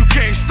 You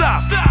can't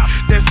stop.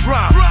 That's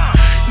drama.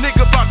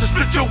 Nigga about to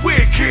split your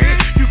wig, kid.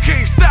 You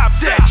can't stop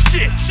that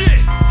shit.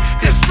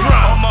 That's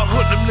drama. All my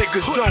hood, them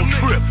niggas don't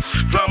trip.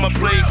 Drama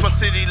plagues my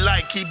city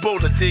like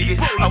Ebola, dig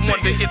it. I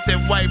wonder if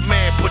that white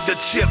man put the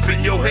chip in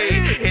your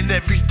head. In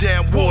every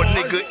damn war,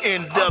 nigga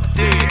end up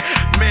dead.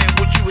 Man,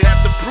 what you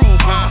have to prove,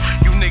 huh?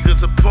 You niggas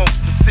are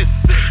punks and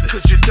sisters,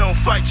 cause you don't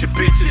fight your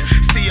bitches.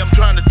 See, I'm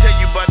trying to tell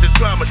you about the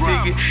drama,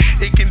 dig it.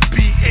 It can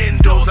be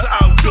indoors or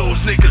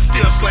outdoors, niggas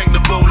still slang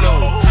the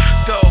bolo.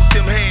 Dog,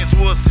 them hands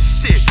was the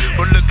shit.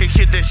 But look at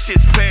here, that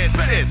shit's past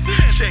tense.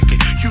 Check it,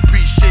 you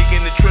be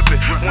shaking and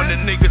tripping. When the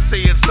niggas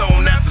say it's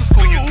on after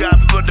school, you got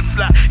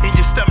butterfly in your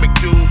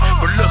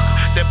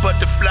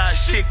butterfly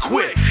shit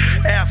quick.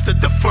 After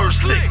the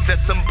first lick,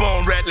 that's some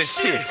bone rattling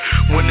shit.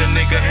 When a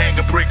nigga hang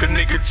and break a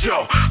nigga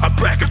jaw, I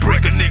back and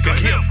break a nigga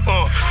hip.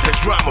 That's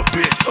drama,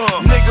 bitch.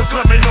 Nigga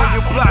coming on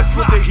your block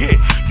for the hit.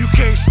 You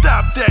can't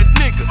stop that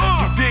nigga.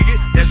 You dig it?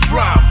 That's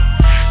drama.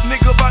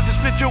 Nigga about to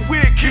split your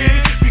wig, kid,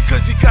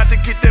 because you got to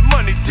get that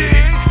money, dig?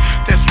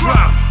 That's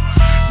drama.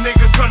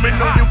 Nigga coming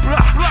on your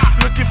block,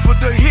 looking for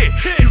the hit.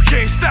 You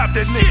can't stop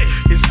that nigga.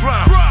 It's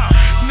drama.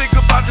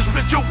 Nigga about to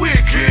split your wig,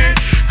 kid,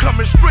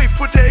 coming straight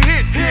for the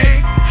hit,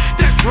 dig?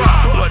 That's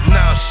drama. But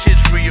now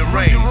shit's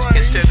rearranged.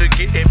 Instead of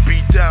getting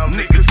beat down,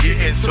 niggas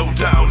getting so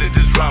down in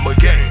this drama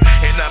game.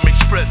 And I'm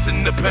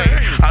expressing the pain.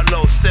 I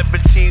lost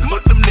 17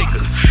 with them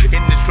niggas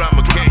in this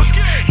drama game.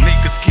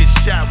 Niggas get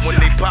shot when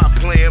they pop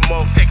playing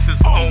more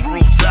X's on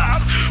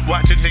rooftops.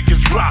 Watching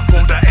niggas drop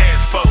on the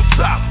asphalt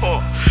top.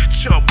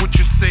 Chump, what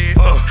you said?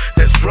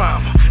 That's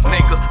drama.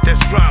 Nigga, that's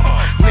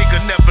drama.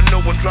 Nigga never know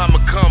when drama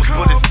comes,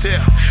 but it's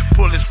there.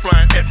 Bullets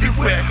flying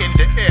everywhere in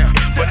the air.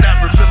 But I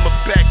remember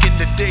back in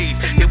the days,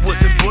 it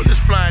wasn't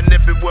bullets flying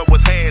everywhere, was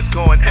hands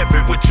going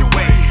every which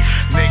way.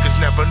 Niggas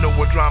never know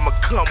when drama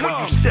come when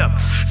you step.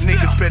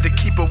 Niggas better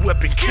keep a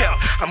weapon kept.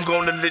 I'm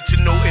gonna let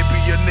you know it be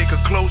a nigga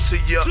close to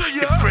you.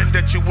 Your friend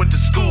that you went to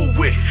school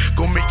with,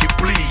 gon' make you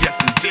bleed, yes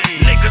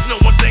indeed. Niggas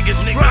know one thing is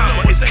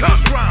drama, it's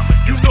coming.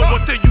 You know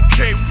one thing you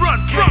can't run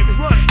from it.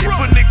 If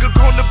a nigga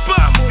gonna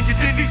bomb on you,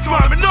 then he's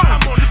bombing on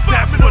you.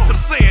 That's what I'm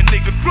saying,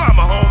 nigga,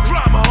 drama, home.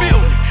 Feel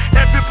it.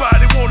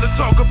 Everybody wanna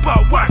talk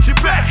about watch your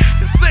back.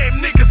 The same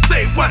niggas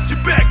say watch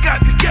your back,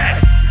 got the gas.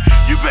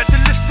 You better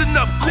listen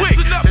up quick.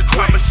 The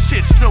drama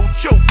shit's no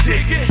joke,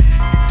 dig it.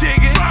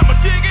 Dig it. Drama,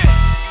 dig it.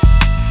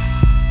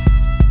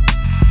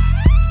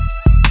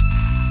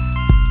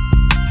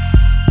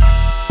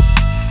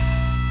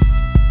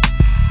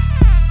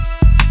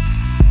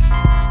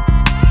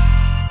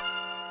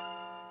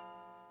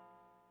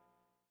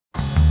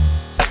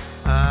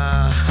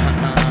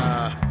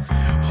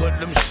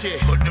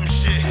 Put them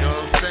shit, you know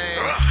what I'm saying?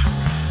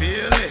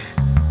 Feel it?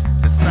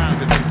 It's time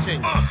to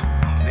continue,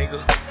 nigga.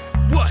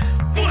 What?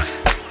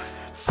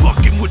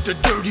 Fucking with the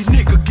dirty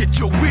nigga, get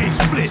your wig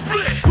split.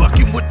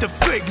 Fucking with the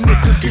fake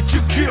nigga, get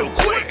you killed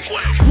quick.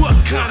 What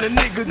kind of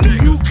nigga do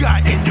you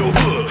got in your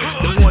hood?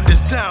 The one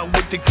that's down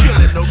with the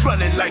killing or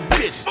running like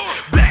bitches.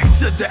 Back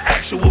to the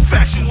actual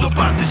factions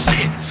about the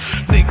shit.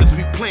 Niggas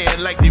be playing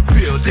like they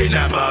real, they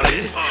not about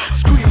it.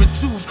 Screaming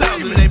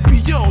 2000 and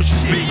beyond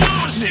shit.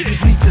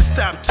 Niggas need to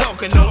stop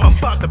talking, no, I'm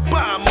about to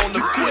bomb on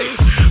the quick.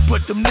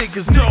 But them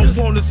niggas don't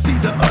wanna see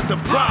the other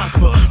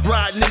prosper.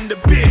 Riding in the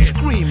bed,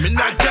 screaming,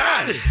 I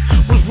got it.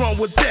 What's wrong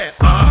with that,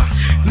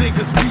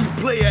 Niggas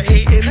be player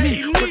hating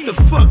me. What the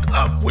fuck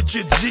up with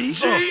your G?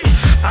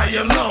 I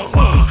alone,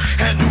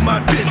 handle my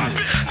business.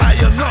 I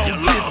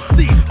alone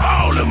deceased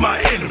all of my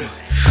enemies.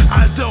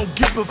 I don't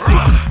give a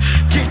fuck.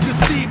 Can't you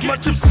see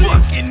much of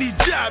fuck any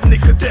job,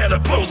 nigga, that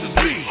opposes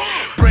me?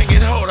 Bring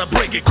it harder,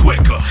 break it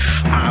quicker.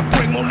 I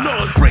bring more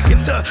noise, breaking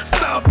the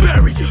sound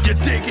barrier. You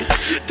dig it?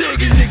 You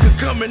dig it, nigga,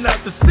 coming out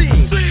the scene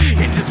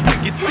in this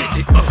wicked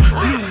city,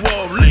 New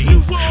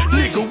Orleans.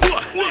 Nigga,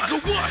 what? Nigga,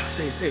 what?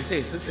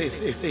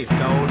 Say,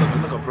 Skull,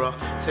 look up, bro.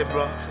 Say,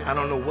 bro, I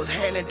don't know what's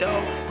happening,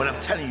 dog, but I'm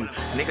telling you,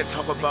 nigga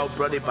talk about,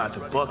 bro, they about to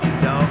buck you,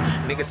 dog.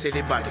 Nigga say they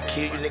about to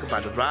kill you, nigga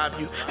about to rob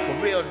you.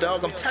 For real,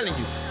 dog, I'm telling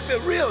you. For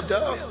real,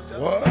 dog.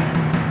 What?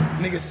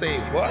 Nigga say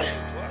what?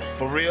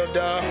 For real,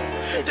 dog?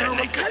 Say that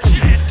nigga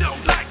Jen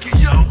don't like you,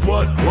 yo.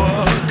 What?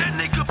 That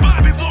nigga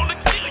Bobby wanna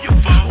kill you,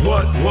 for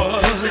what?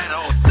 That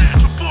old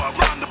Sandra boy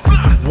around the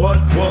block. What?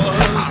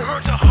 I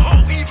heard the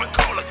hoe even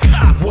call a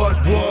cop. What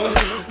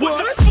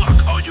the fuck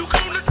are you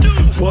gonna do?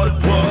 What?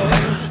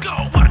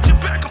 Skull, watch your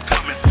back, I'm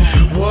coming for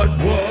you. What?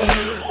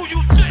 Who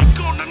you think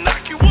gonna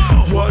knock you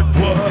off? What?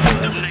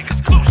 Them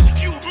niggas closest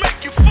you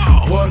make you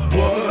fall. What?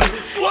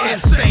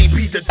 Insane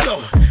be the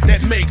dough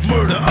that make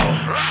murder on.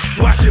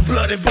 Watching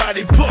blood and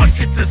body parts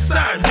hit the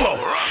sidewalk.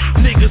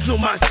 Niggas know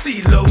my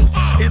CeeLo,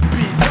 it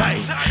be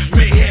tight.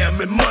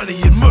 Mayhem and money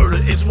and murder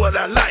is what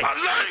I like.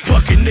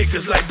 Bucking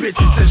niggas like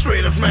bitches and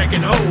straight up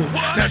smacking hoes.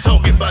 Not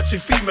talking about your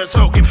females,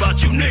 talking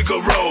about you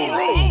nigga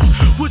roll.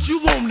 What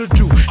you wanna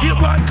do? Here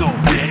I go,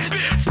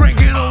 bitch. Bring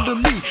it on to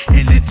me.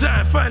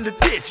 Anytime, find a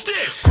ditch.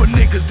 For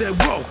niggas that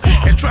walk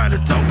and try to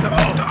talk to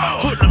all.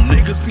 Hood them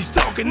niggas be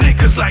stalking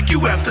niggas like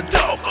you have to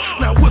talk.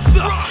 Now what's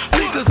up?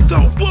 Niggas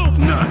don't want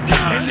none.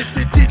 And if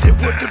they did, it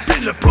would have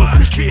been a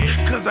broken kid.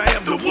 Cause I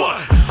am the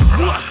one.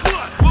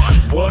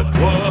 What?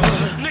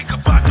 Nigga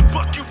about to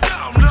buck you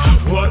down, no?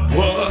 What?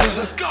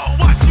 Skull,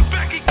 watch your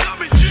back, he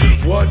coming, G.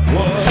 What?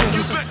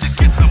 You better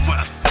get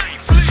somewhere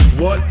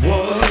safely. What?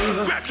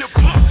 Grab your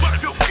pump out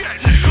of your gat,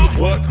 nigga.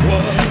 What?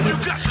 You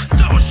got the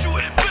star,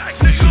 shoot it back,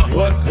 nigga.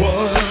 What?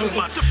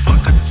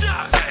 Motherfucker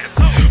job,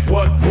 asshole.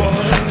 What?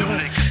 Them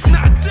niggas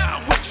not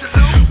down with you,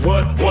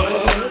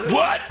 though.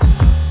 What?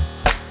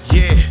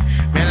 Yeah,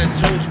 man, I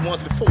told you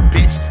once before,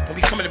 bitch. Don't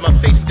be coming in my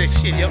face with that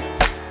shit, yo.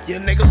 Yeah,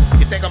 nigga,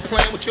 you think I'm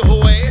playing with your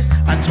whole ass?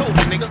 I told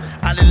you, nigga.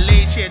 I done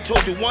laid here and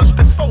told you once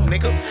before,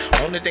 nigga.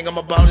 Only thing I'm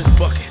about is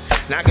bucket.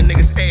 knocking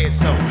niggas'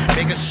 ass off,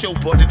 making sure,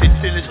 boy, that they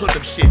feel this hood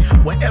up shit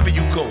wherever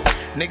you go.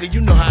 Nigga, you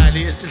know how it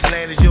is. This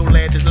land is your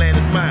land, this land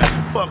is mine.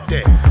 Fuck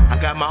that.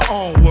 I got my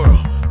own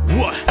world.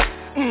 What?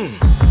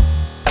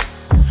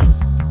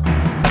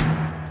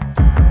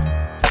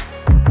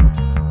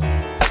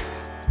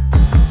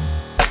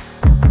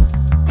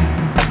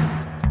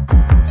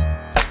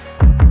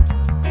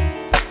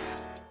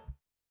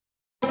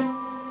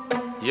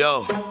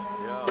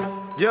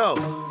 Yo,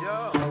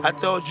 I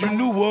thought you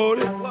knew all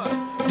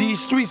that. These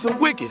streets are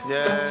wicked.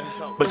 Yeah.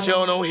 But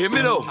y'all don't hear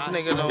me though.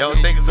 Y'all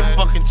think it's a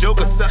fucking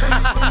joke or something.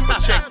 But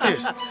check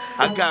this.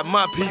 I got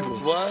my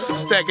people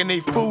stacking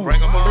they food,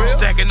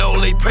 stacking all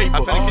they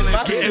paper,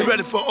 getting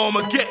ready for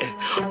Armageddon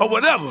or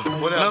whatever.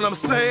 You know what I'm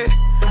saying?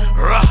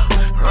 Rah,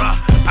 rah.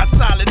 A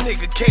solid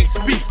nigga can't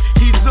speak.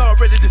 He's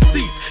already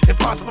deceased.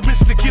 Impossible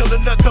mission to kill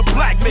another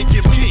black, make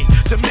him king.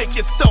 To make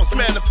his thoughts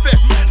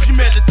manifest.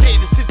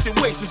 Premeditated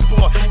situations,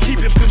 boy, keep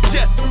him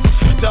congested.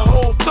 The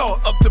whole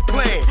thought of the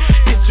plan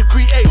is to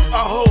create a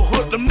whole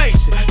hoodlum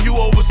nation. You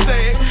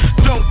understand?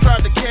 Don't try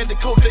to candy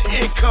coat the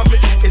incoming.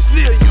 It's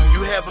near you.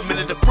 You have a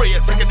minute to pray,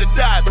 a second to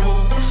die,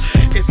 fool.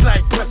 It's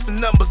like pressing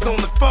numbers on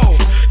the phone.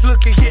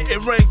 Look at here,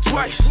 it rang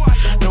twice.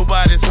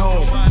 Nobody's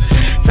home.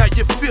 Now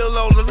you feel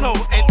all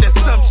alone. Ain't that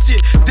some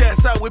shit?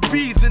 That's how it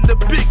bees in the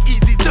big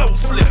easy, don't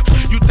slip.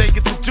 You think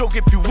it's a joke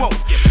if you won't.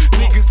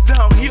 Niggas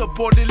down here,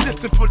 boy, they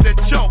listen for that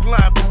chalk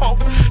line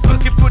pump.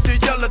 Looking for the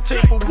yellow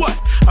tape or what?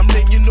 I'm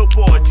letting you know,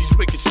 boy, these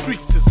wicked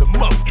streets is a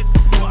muck.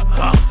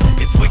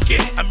 It's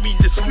wicked. I mean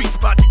the streets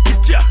about to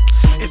get ya.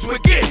 It's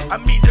wicked. I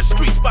mean the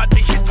streets about to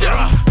hit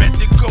ya.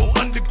 Better go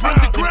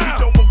underground. If you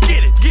don't want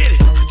get it.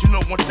 But you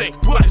know one thing,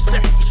 what is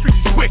that? The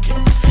streets is wicked.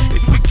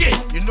 It's wicked.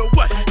 You know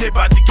what? They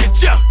about to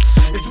get ya.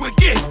 It's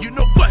wicked. You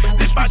know what?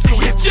 They about to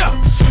hit ya.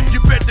 You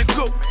better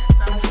go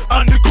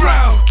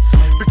underground.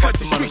 Because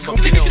the streets gon'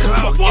 get it.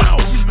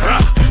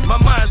 My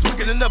mind's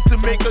wicked enough to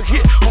make a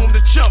hit on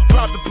the jump.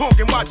 Drop the punk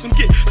and watch them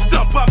get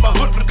stumped by my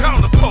hoodlum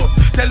counterpart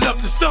that love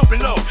to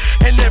stumping off.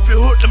 And every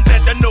hoodlum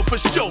that I know for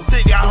sure,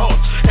 they got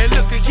hearts. And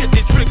look at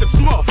they trigger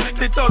small.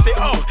 They thought they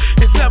off.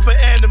 It's never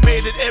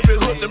animated. Every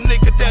hoodlum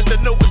nigga that I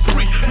know is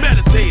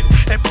premeditated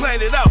and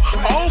planned it out.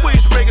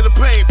 Always bringing the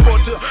pain for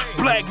the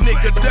black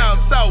nigga down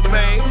south,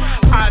 man.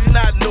 I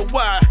not know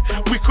why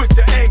we quick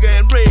to anger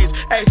and rage.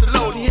 Ask the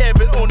Lord, he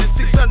have it on his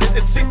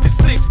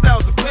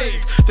 666,000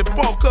 page to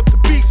bulk up the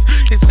beats.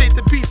 They say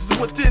the beast is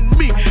within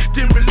me,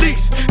 then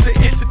release the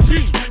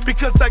entity.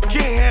 Because I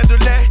can't handle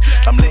that.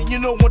 I'm letting you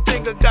know one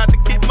thing, I got to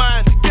get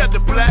mine together,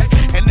 black.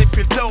 And if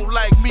you don't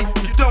like me,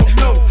 you don't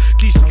know.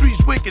 These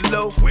streets wicked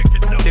low,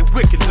 they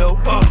wicked low.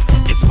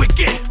 It's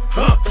wicked,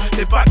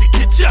 they about to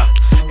get ya.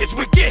 It's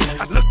wicked,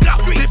 look out,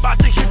 they about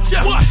to hit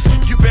ya.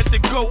 You better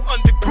go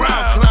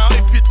underground, clown,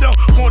 if you don't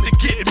want to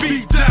get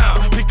beat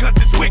down. Because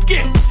it's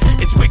wicked,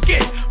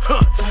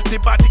 they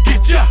about to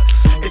get ya.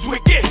 It's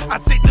wicked, I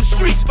say the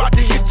streets about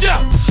to hit ya.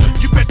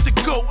 You better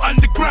go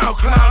underground,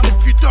 clown,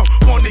 if you don't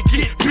want to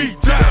get beat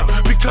down.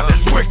 Because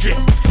it's wicked.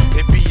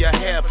 It be a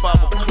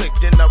half-hour click,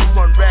 then I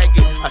run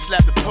ragged. I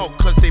slap the punk,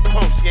 cause they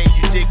punks, ain't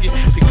you dig it?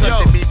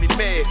 Because they made me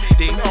mad,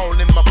 they all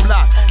in my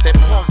block. That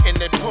punk and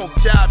that punk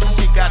job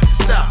shit got to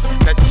stop.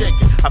 Now check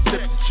it, I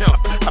flip the chump,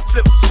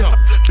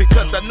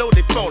 because I know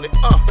they phone it.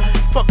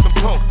 Fuck them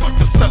punks, fuck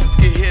them suckers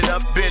get hit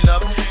up, been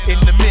up. In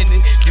a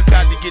minute, you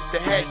got to get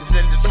the hatches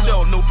in the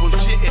show, no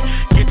bullshitting.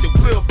 Get the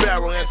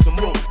wheelbarrow and some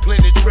rope,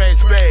 plenty trash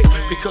bags.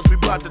 Because we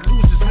about to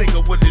lose this nigga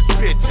with his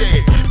bitch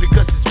ass.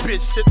 Because this bitch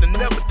should've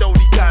never thought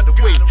he got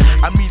away.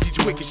 I mean these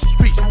wicked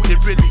streets, they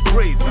really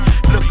crazy.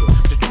 Look up,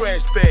 the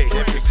trash bag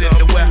is in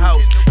the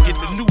warehouse. Get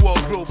the new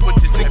wardrobe, put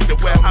this nigga in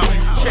the warehouse.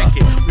 Check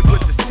it, we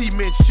put the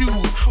cement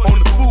shoes on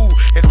the food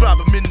and drop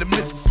them in the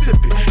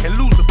Mississippi and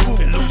lose the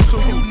food. So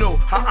you know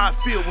how I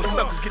feel when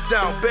suckers get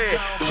down bad.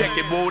 Check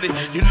it, Woody,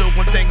 you know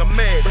one thing, I'm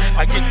mad.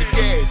 I get the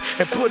gas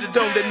and put it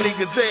on that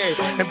nigga's ass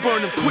and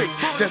burn him quick.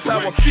 That's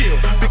how I feel,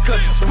 because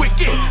it's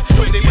wicked.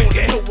 So they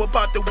wanna know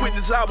about the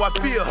witness, how I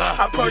feel.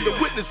 I burned the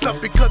witness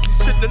up because he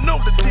shouldn't have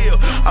known the deal.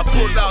 I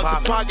pulled out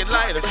the pocket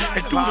lighter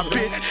and threw the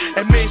bitch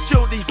and made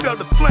sure that he felt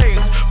the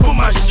flames for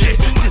my shit.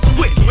 This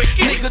wicked,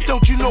 nigga,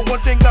 don't you know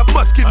one thing, I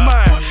must get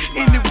mine.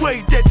 Any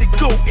way that they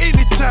go,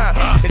 anytime.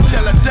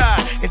 Until I die,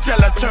 until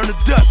I turn to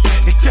dust,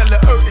 until the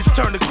earth is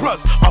turned to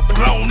crust, I'm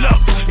blown up.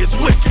 It's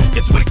wicked,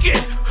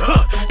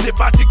 they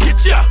about to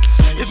get ya.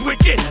 It's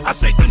wicked, I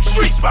say them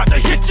streets about to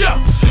hit ya.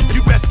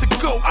 You best to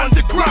go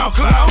underground,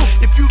 clown,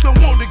 if you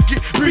don't wanna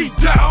get beat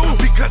down.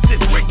 Because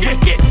it's wicked,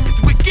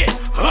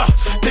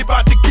 they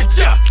about to get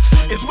ya.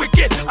 It's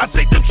wicked, I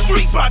say them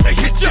streets about to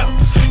hit ya.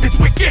 It's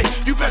wicked,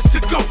 you best to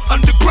go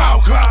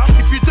underground, clown,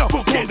 if you don't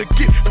wanna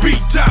get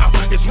beat down.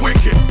 It's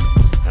wicked.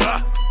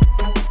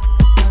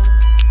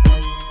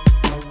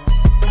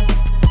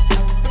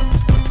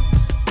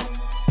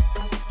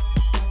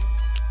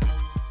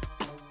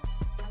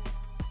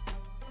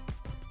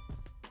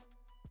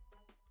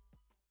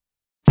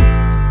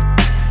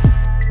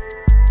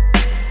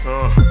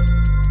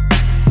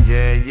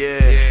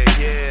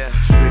 Yeah.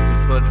 Strictly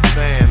for the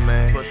fan,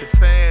 man. Know what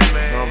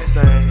I'm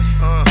saying?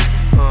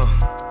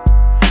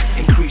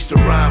 And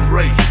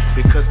great,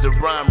 because the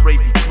rhyme rate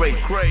be great.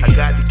 I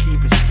got to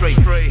keep it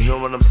straight, you know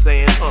what I'm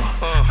saying?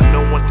 I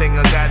know one thing,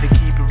 I got to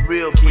keep it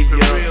real for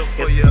you.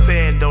 If the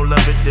fan don't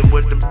love it, then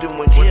what I'm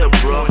doing here,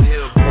 bro.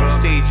 On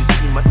stage you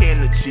see my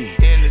energy,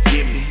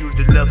 giving you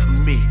the love for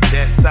me.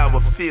 That's how I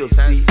feel,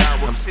 see.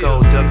 I'm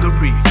Skull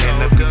Duggery,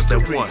 and I beat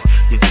that one.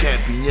 Your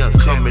champion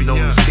coming on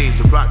the stage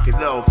to rock it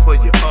all for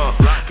you.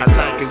 I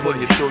like it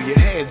when you throw your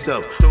hands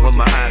up, when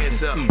my eyes can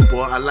see,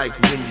 boy. I like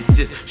it when you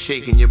just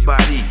shaking your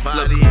body.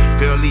 Look,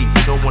 girlie,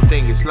 you know one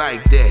thing, it's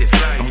like that.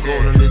 I'm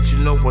gonna let you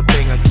know one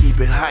thing, I keep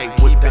it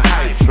hype with the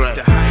hype track.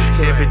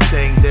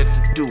 Everything that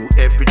to do,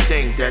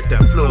 everything that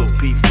flow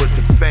be for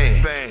the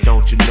fan.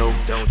 Don't you know?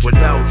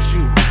 Without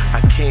you,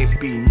 I can't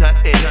be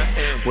nothing.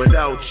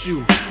 Without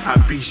you,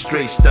 I be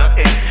straight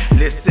stunting.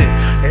 Listen,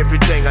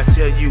 everything I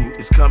tell you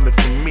is coming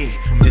from me.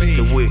 Just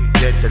the way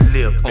that I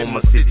live on my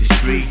city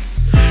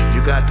streets.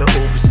 You got to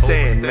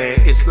overstand, man,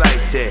 it's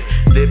like that.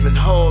 Living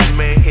hard,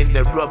 man, in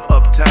that rough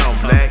uptown,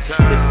 black.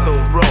 It's so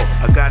raw,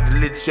 I gotta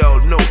let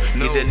y'all know.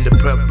 Get in the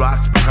prep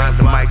box behind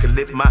the mic and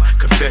let my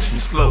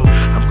confessions flow.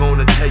 I'm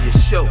gonna tell you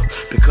show,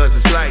 because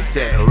it's like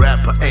that. A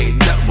rapper ain't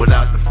nothing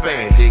without the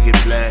fan, dig it,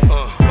 black.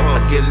 I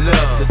give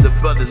love to the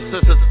brothers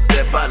and sisters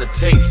that buy the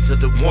tapes, to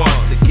the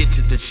ones that get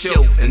to the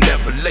show and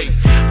never late.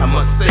 I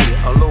must say,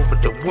 all over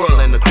the world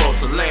and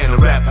across the land, a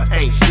rapper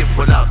ain't shit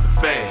without the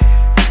fan.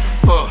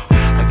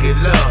 I give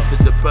love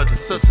to the brothers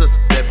and sisters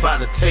that buy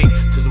the tape,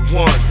 to the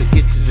ones that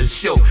get to the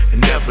show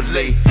and never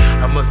late.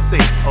 I must say,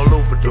 all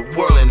over the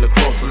world and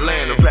across the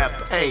land, a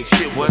rapper ain't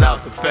shit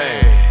without the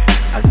fan.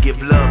 I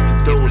give love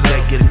to those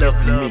that get love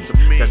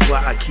to me. That's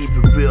why I keep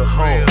it real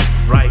hard,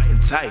 right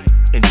and tight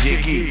and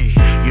jiggy.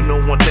 You know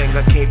one thing,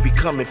 I can't be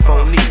coming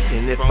phony,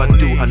 and if I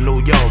do, I know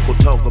y'all gon'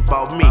 talk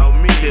about me.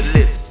 Feel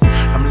this,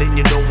 I'm letting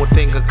you know one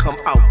thing, I come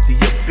out the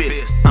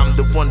abyss. I'm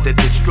the one that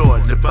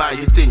destroyed the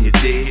body, then you're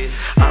dead.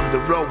 I'm the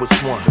rawest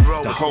one,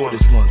 the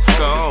hardest one.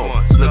 Skull,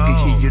 look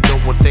at here, you know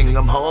one thing,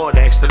 I'm hard,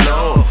 ask the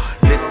Lord.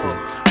 Listen,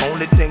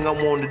 only thing I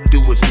wanna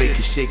do is make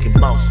you shake and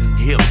bounce in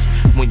your hips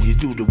when you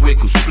do the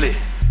wiggle split.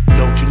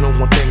 Don't you know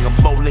one thing, I'm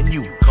bowling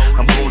you.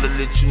 I'm gonna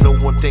let you know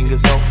one thing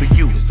is all for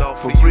you.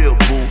 For real,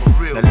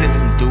 boo. Now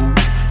listen, dude.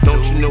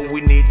 Don't you know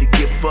we need to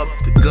give up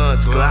the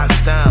guns,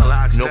 glocks down.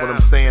 You know what I'm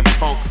saying,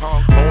 punk?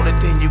 Only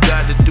thing you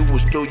gotta do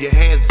is throw your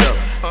hands up,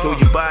 throw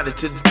your body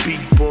to the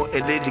beat, boy,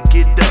 and let it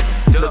get up.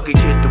 Look at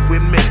here, the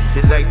women,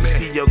 they like to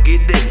see y'all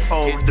get in.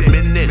 All the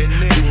men in,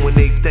 doing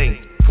they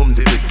thing from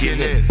the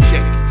beginning.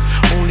 Check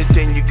it. Only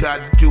thing you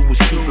gotta do is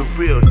keep it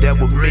real. That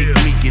will make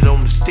me get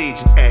on the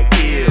stage and act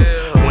ill.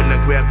 When I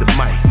grab the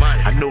mic,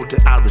 I know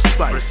that I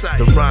recite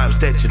the rhymes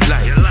that you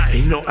like.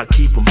 You know I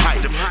keep them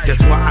hype.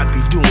 That's why I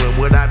be doing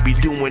what I be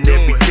doing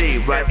every day,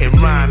 writing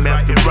rhyme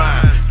after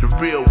rhyme, the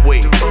real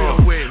way.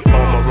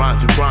 All my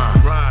rhymes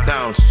are rhyme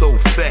down so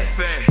fat.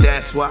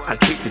 That's why I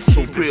keep it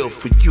so real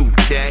for you,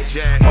 Jack.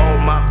 All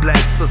my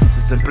black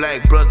sisters and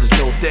black brothers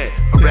know that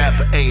a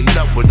rapper ain't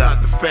nothing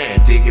without the fan.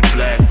 Dig it,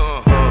 black.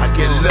 I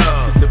get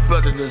love to the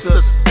brothers and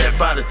sisters that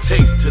buy the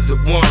tape, to the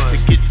ones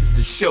that get to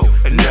the show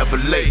and never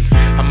late.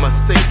 I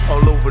must say,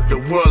 all over the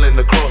world and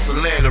across the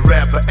land, a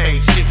rapper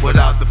ain't shit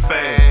without the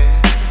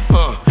fan.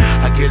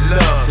 I get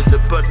love to the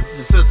brothers and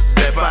sisters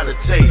that buy the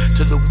tape,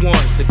 to the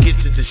ones that get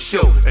to the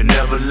show and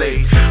never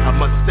late. I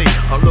must say,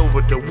 all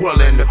over the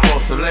world and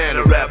across the land,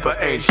 a rapper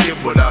ain't shit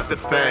without the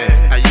fan.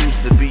 I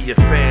used to be a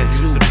fan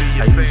too.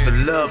 I used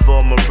to love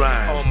all my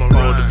rhymes,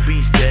 all the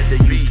beats that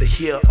they used to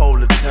hear all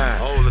the time.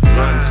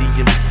 Run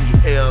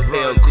DMC,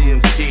 LL, Cool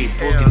J,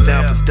 Boogie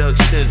Down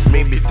Productions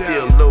made me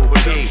feel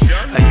low-key.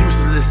 I used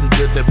to listen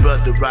to the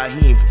brother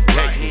Raheem from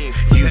Texas.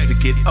 Used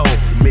to get off,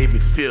 it made me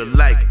feel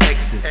like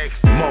X's.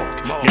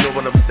 You know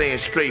what I'm saying?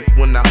 Straight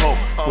when I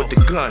hulk with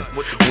the gun,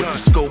 with the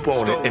scope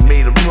on it, and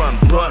made him run.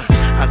 But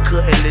I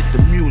couldn't let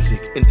the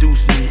music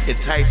induce me,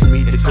 entice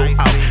me to go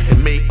out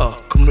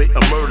and commit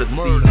a murder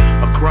scene,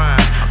 a crime.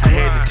 I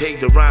had to take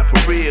the rhyme for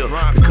real,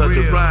 because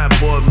the rhyme,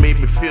 boy, made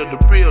me feel the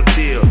real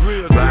deal.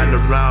 Riding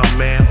around,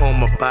 man, on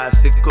my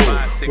bicycle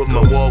with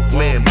my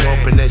Walkman,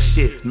 bumping that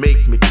shit,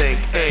 make me think.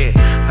 And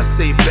I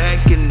say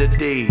back in the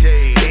days,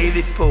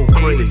 84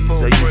 craze,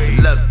 I used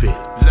to love it.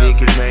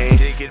 Dig it, man.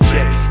 Check it.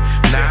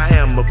 Now I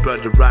am a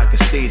brother rocking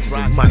stages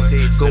and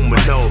mics, going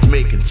off,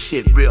 making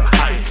shit real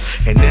hype,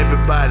 and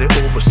everybody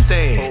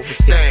overstand.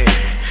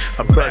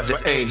 A brother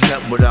ain't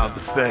nothing without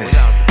the fan.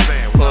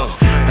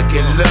 I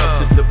get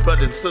love to the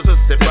brothers and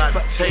sisters that buy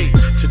the tape,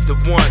 to the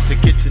ones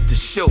that get to the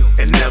show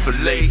and never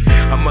late.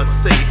 I must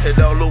say it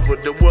all over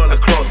the world,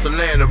 across the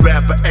land, a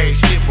rapper ain't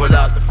shit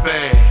without the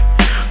fan.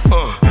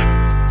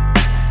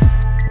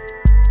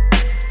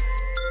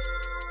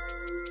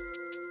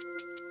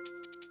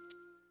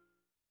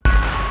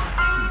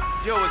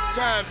 Yo, it's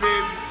time,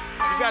 baby.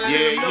 You gotta let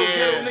them know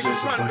Ghetto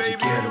Niggas run,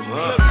 baby.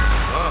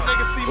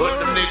 Put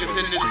them niggas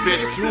in this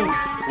bitch too.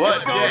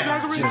 What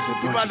that? Just a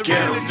bunch of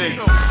ghetto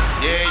niggas.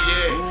 Yeah.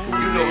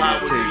 You know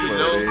how it is,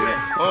 though.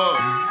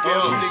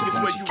 Ghetto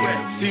niggas, where you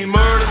at? See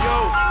murder,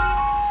 yo.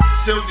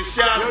 Silk the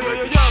shot.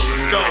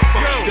 Skull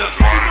Dugrey.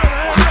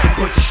 Just a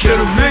bunch of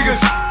ghetto niggas.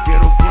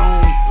 Ghetto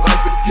grown,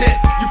 life death,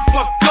 you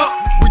fucked up.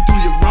 We do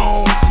you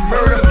wrong, see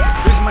murder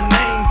is my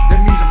name.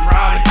 That means I'm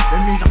rowdy,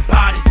 that means I'm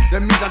body,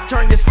 that means I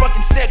turn this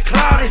fucking set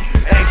cloudy.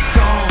 X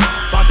gone.